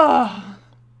 ugh.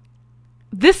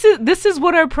 This is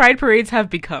what our pride parades have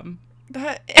become.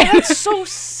 That's so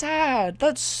sad.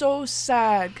 That's so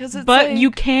sad. But you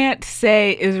can't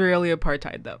say Israeli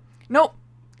apartheid, though. Nope.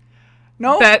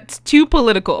 That's too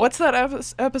political. What's that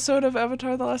episode of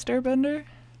Avatar: The Last Airbender?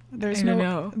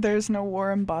 There's no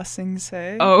war in Ba Sing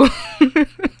Se. Oh.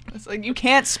 It's like, you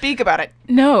can't speak about it.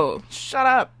 No. Shut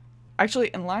up. Actually,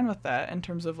 in line with that, in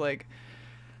terms of, like,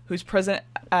 who's present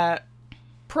at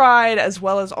Pride, as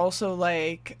well as also,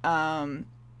 like,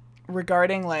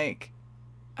 regarding, like,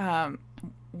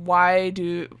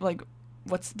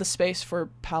 what's the space for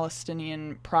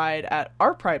Palestinian pride at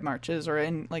our pride marches or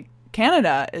in, like,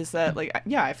 Canada, is that, like,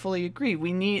 yeah, I fully agree.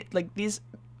 We need, like,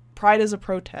 pride is a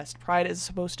protest. Pride is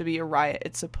supposed to be a riot.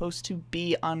 It's supposed to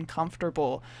be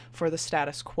uncomfortable for the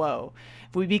status quo.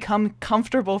 If we become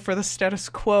comfortable for the status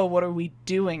quo, what are we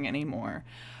doing anymore?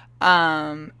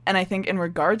 And I think in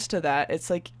regards to that, it's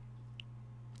like,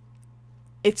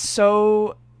 it's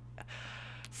so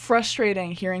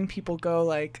frustrating hearing people go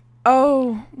like,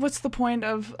 oh, what's the point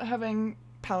of having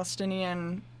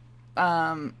Palestinian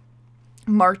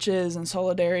marches and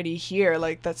solidarity here?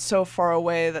 Like, that's so far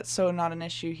away, that's so not an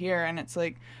issue here. And it's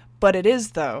like, but it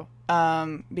is, though,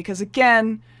 because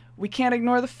again, we can't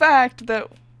ignore the fact that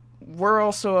we're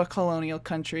also a colonial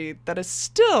country that is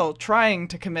still trying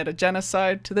to commit a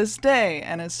genocide to this day,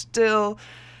 and has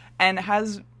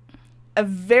a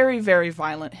very, very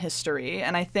violent history.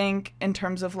 And I think in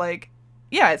terms of, like,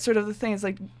 yeah, it's sort of the thing, is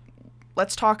like,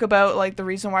 let's talk about, like, the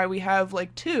reason why we have,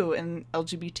 like, 2 in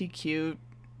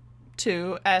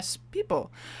LGBTQ2S people,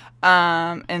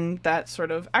 and that sort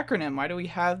of acronym. Why do we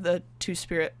have the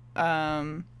Two-Spirit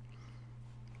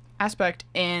aspect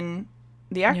in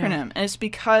the acronym? Yeah. And it's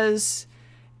because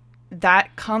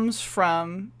that comes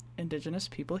from Indigenous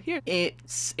people here.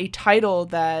 It's a title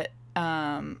that,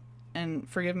 and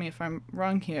forgive me if I'm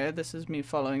wrong here, this is me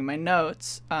following my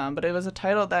notes, but it was a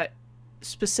title that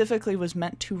specifically was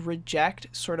meant to reject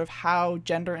sort of how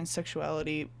gender and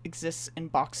sexuality exists in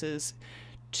boxes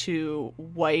to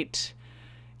white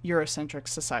Eurocentric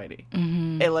society.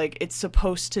 Mm-hmm. It's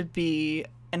supposed to be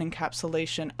an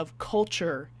encapsulation of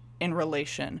culture in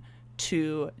relation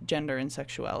to gender and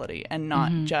sexuality, and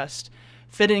not mm-hmm. just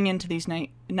fitting into these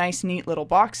nice, neat little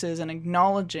boxes, and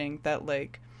acknowledging that,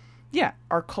 like, yeah,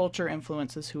 our culture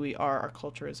influences who we are. Our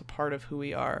culture is a part of who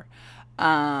we are.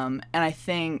 And I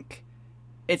think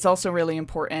it's also really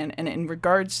important, and in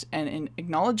regards and in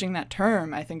acknowledging that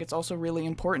term, I think it's also really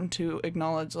important to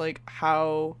acknowledge, like,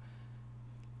 how,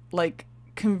 like,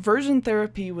 conversion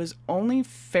therapy was only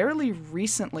fairly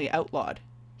recently outlawed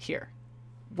here.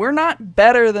 We're not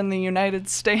better than the United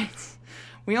States.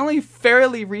 We only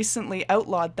fairly recently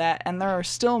outlawed that, and there are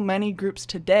still many groups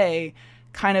today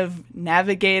kind of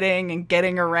navigating and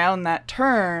getting around that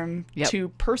term to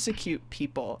persecute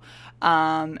people.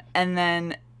 And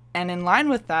in line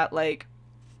with that, like,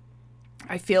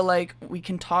 I feel like we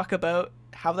can talk about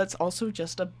how that's also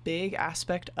just a big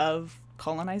aspect of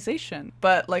colonization.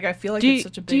 But, like, I feel like it's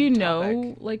such a big topic. Do you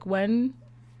know, like, what year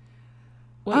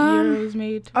it was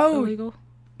made illegal?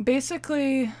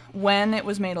 Basically, when it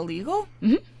was made illegal.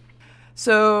 Mm-hmm.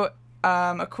 So,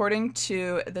 according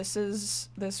to this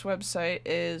website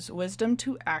is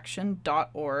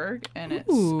wisdomtoaction.org, and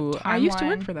it's I used to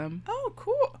work for them. Oh,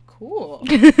 cool.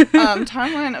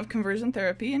 Timeline of conversion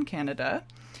therapy in Canada,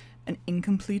 an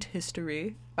incomplete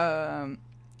history. And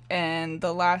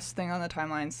the last thing on the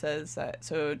timeline says that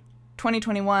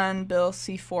 2021, Bill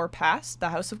C4 passed. The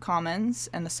House of Commons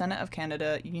and the Senate of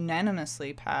Canada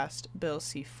unanimously passed Bill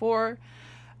C4,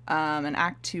 an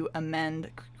act to amend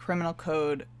Criminal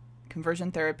Code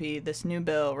conversion therapy. This new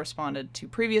bill responded to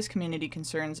previous community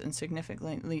concerns and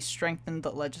significantly strengthened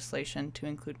the legislation to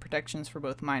include protections for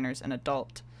both minors and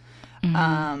adult.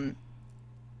 Mm-hmm.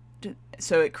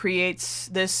 So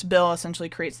this bill essentially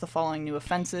creates the following new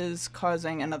offenses: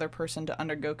 causing another person to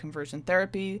undergo conversion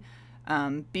therapy,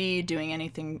 B, doing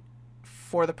anything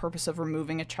for the purpose of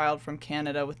removing a child from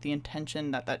Canada with the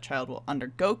intention that that child will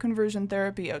undergo conversion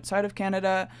therapy outside of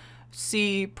Canada,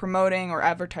 C, promoting or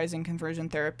advertising conversion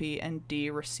therapy, and D,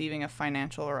 receiving a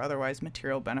financial or otherwise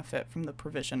material benefit from the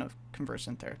provision of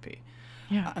conversion therapy.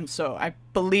 Yeah. And so I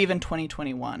believe in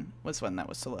 2021 was when that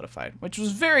was solidified, which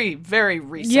was very, very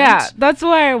recent. Yeah, that's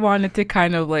why I wanted to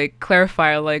kind of, like,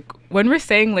 clarify, like, when we're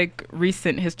saying, like,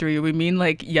 recent history, we mean,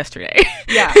 like, yesterday.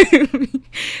 Yeah.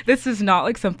 This is not,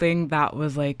 like, something that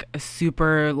was, like, a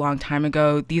super long time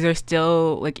ago. These are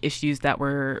still, like, issues that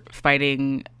we're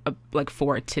fighting, like,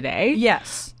 for today.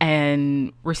 Yes.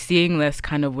 And we're seeing this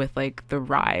kind of with, like, the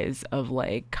rise of,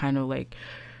 like, kind of, like,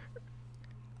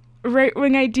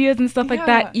 right-wing ideas and stuff like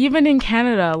that. Even in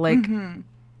Canada, like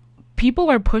people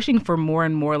are pushing for more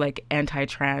and more like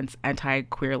anti-trans,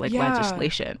 anti-queer like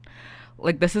legislation.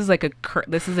 Like this is like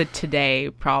this is a today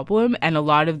problem, and a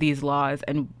lot of these laws,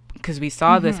 and because we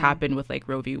saw this happen with like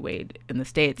Roe v. Wade in the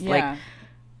States, like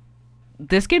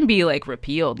this can be like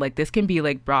repealed, like this can be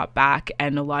like brought back,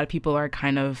 and a lot of people are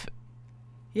kind of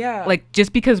like,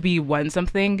 just because we won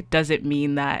something doesn't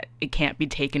mean that it can't be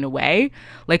taken away.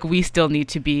 Like we still need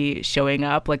to be showing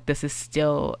up, like this is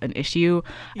still an issue.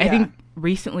 I think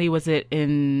recently, was it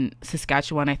in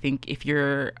Saskatchewan, I think if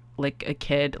you're like a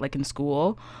kid like in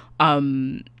school,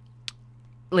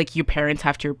 like your parents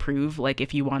have to approve like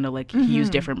if you want to like use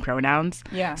different pronouns.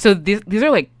 So these are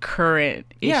like current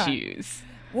issues.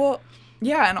 Well,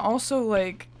 and also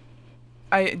like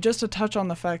I just to touch on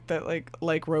the fact that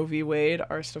like Roe v. Wade,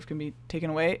 our stuff can be taken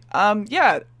away.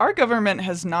 Our government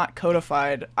has not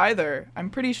codified either. I'm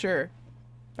pretty sure.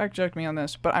 Fact check me on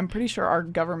this, but I'm pretty sure our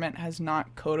government has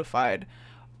not codified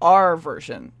our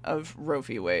version of Roe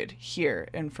v. Wade here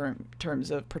in terms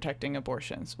of protecting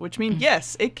abortions, which means,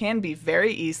 yes, it can be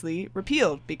very easily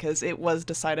repealed because it was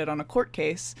decided on a court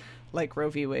case like Roe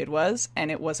v. Wade was, and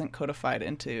it wasn't codified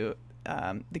into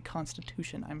the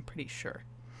Constitution, I'm pretty sure.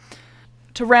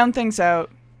 To round things out,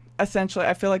 essentially,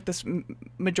 I feel like this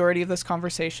majority of this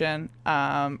conversation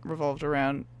revolved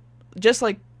around just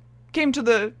like came to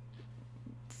the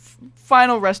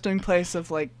final resting place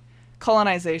of like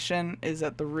colonization is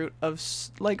at the root of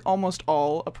like almost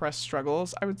all oppressed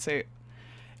struggles. I would say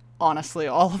honestly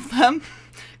all of them.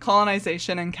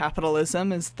 Colonization and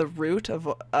capitalism is the root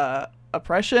of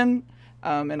oppression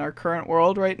in our current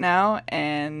world right now.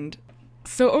 And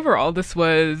so overall this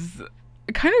was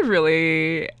a kind of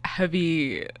really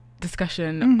heavy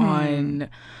discussion on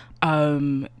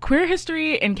queer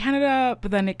history in Canada,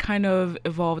 but then it kind of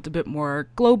evolved a bit more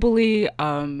globally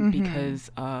because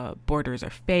borders are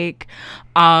fake.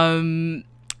 And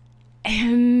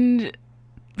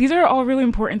these are all really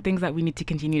important things that we need to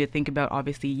continue to think about,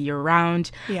 obviously,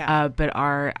 year-round, but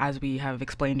are, as we have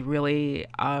explained, really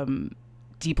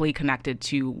deeply connected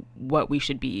to what we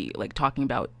should be like talking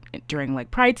about during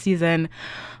like Pride season.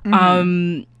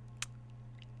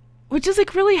 Which is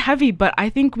like really heavy, but I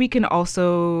think we can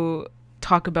also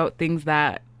talk about things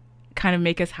that kind of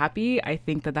make us happy. I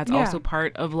think that that's also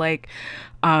part of like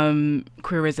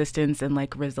queer resistance and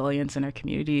like resilience in our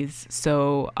communities.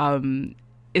 So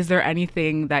is there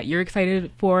anything that you're excited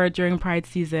for during Pride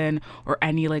season, or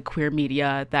any like queer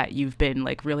media that you've been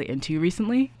like really into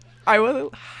recently? I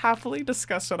will happily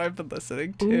discuss what I've been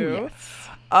listening to. Ooh, yes.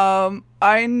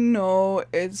 I know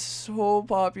it's so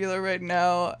popular right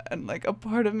now, and like a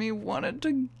part of me wanted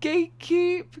to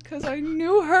gatekeep because I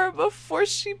knew her before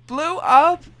she blew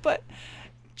up, but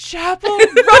Chapel Roan,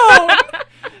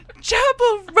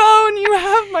 you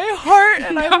have my heart,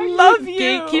 and I love you.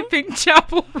 Gatekeeping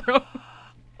Chapel Roan.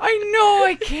 I know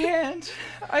I can't.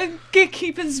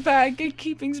 Gatekeeping's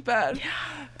bad. Yeah.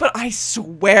 But I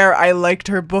swear I liked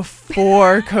her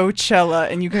before Coachella,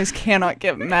 and you guys cannot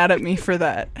get mad at me for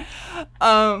that.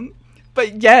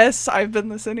 But yes, I've been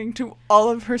listening to all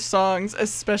of her songs,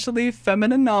 especially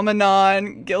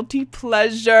Femininomenon, Guilty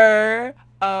Pleasure,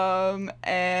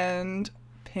 and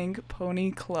Pink Pony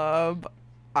Club.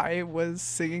 I was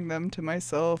singing them to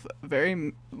myself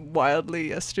very wildly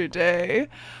yesterday.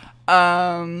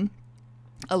 Alone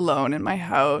in my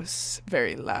house,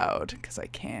 very loud, because I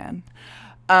can.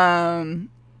 That's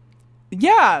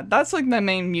like the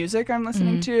main music I'm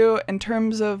listening to. In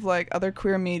terms of like other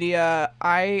queer media,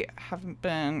 I haven't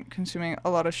been consuming a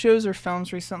lot of shows or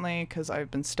films recently because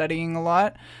I've been studying a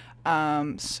lot.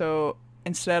 So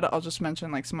instead I'll just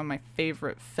mention like some of my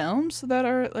favorite films that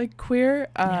are like queer,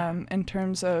 in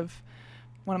terms of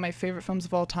one of my favorite films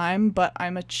of all time, But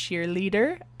I'm a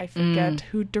Cheerleader. I forget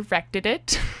who directed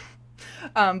it.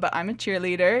 But I'm a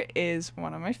Cheerleader is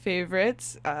one of my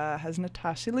favorites. Has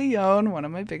Natasha Lyonne, one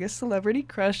of my biggest celebrity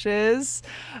crushes,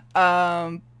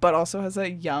 but also has a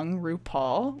young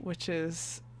RuPaul, which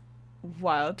is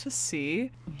wild to see.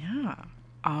 Yeah.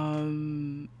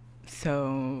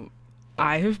 So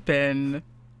I have been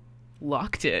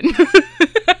locked in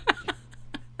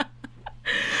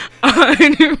on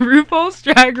RuPaul's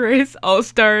Drag Race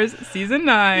All-Stars Season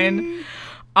 9.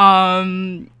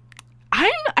 I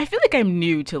feel like I'm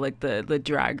new to like the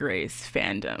Drag Race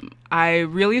fandom. I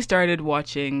really started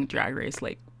watching Drag Race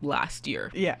like last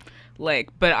year. Yeah. Like,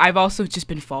 but I've also just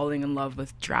been falling in love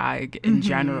with drag in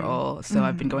general. So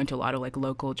I've been going to a lot of like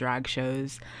local drag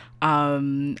shows.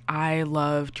 I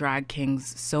love drag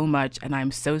kings so much, and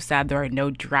I'm so sad there are no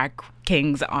drag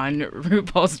kings on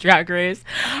RuPaul's Drag Race.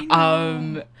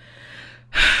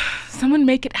 someone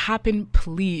make it happen,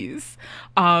 please.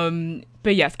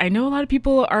 But yes, I know a lot of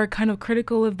people are kind of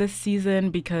critical of this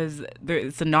season because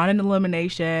it's a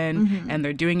non-elimination and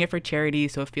they're doing it for charity,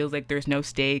 so it feels like there's no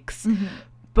stakes.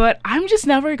 But I'm just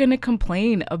never going to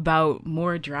complain about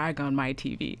more drag on my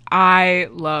TV. I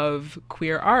love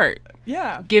queer art.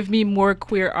 Yeah. Give me more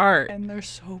queer art. And they're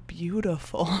so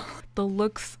beautiful. The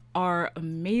looks are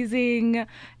amazing,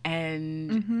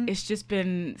 and it's just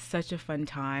been such a fun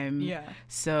time. Yeah.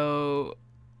 So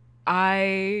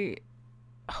I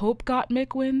hope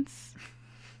Gottmik wins.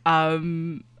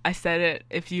 I said it.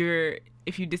 If you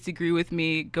disagree with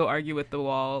me, go argue with the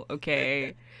wall,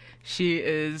 okay? She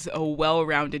is a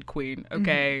well-rounded queen,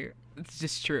 okay? It's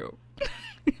just true.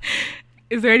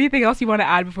 Is there anything else you want to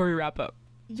add before we wrap up?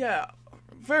 Yeah.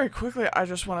 Very quickly, I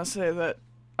just want to say that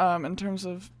in terms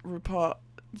of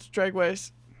RuPaul's Drag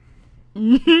Race,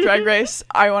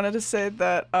 I wanted to say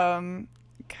that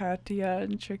Katya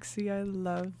and Trixie, I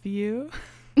love you.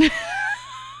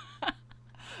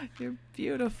 You're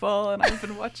beautiful, and I've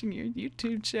been watching your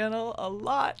YouTube channel a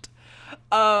lot.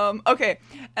 Okay,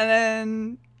 and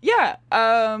then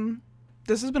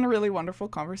this has been a really wonderful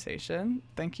conversation.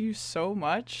 Thank you so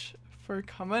much for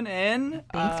coming in.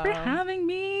 Thanks for having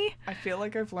me. I feel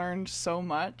like I've learned so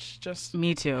much.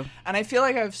 Me too. And I feel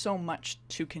like I have so much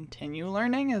to continue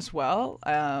learning as well.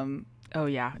 Oh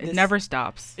yeah, it never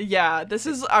stops. Yeah,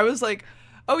 I was like,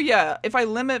 oh yeah, if I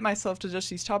limit myself to just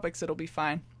these topics, it'll be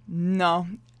fine. No,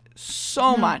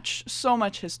 so much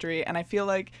history. And I feel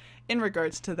like in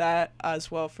regards to that as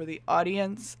well, for the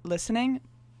audience listening,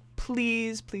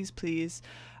 please,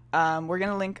 we're going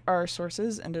to link our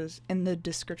sources in the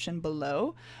description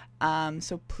below.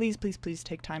 So please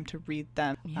take time to read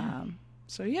them. Yeah.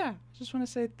 Just want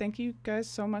to say thank you guys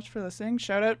so much for listening.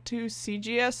 Shout out to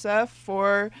CGSF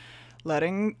for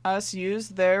letting us use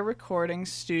their recording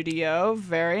studio.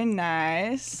 Very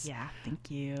nice. Yeah, thank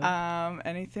you.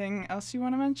 Anything else you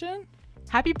want to mention?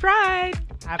 Happy Pride.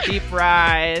 Happy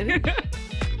Pride.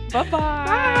 Bye-bye.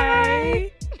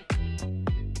 Bye.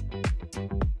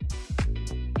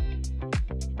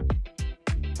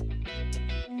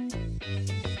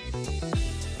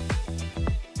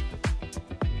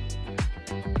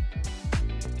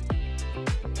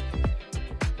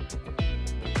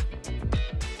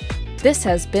 This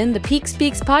has been the Peak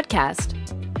Speaks podcast.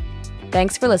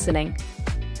 Thanks for listening.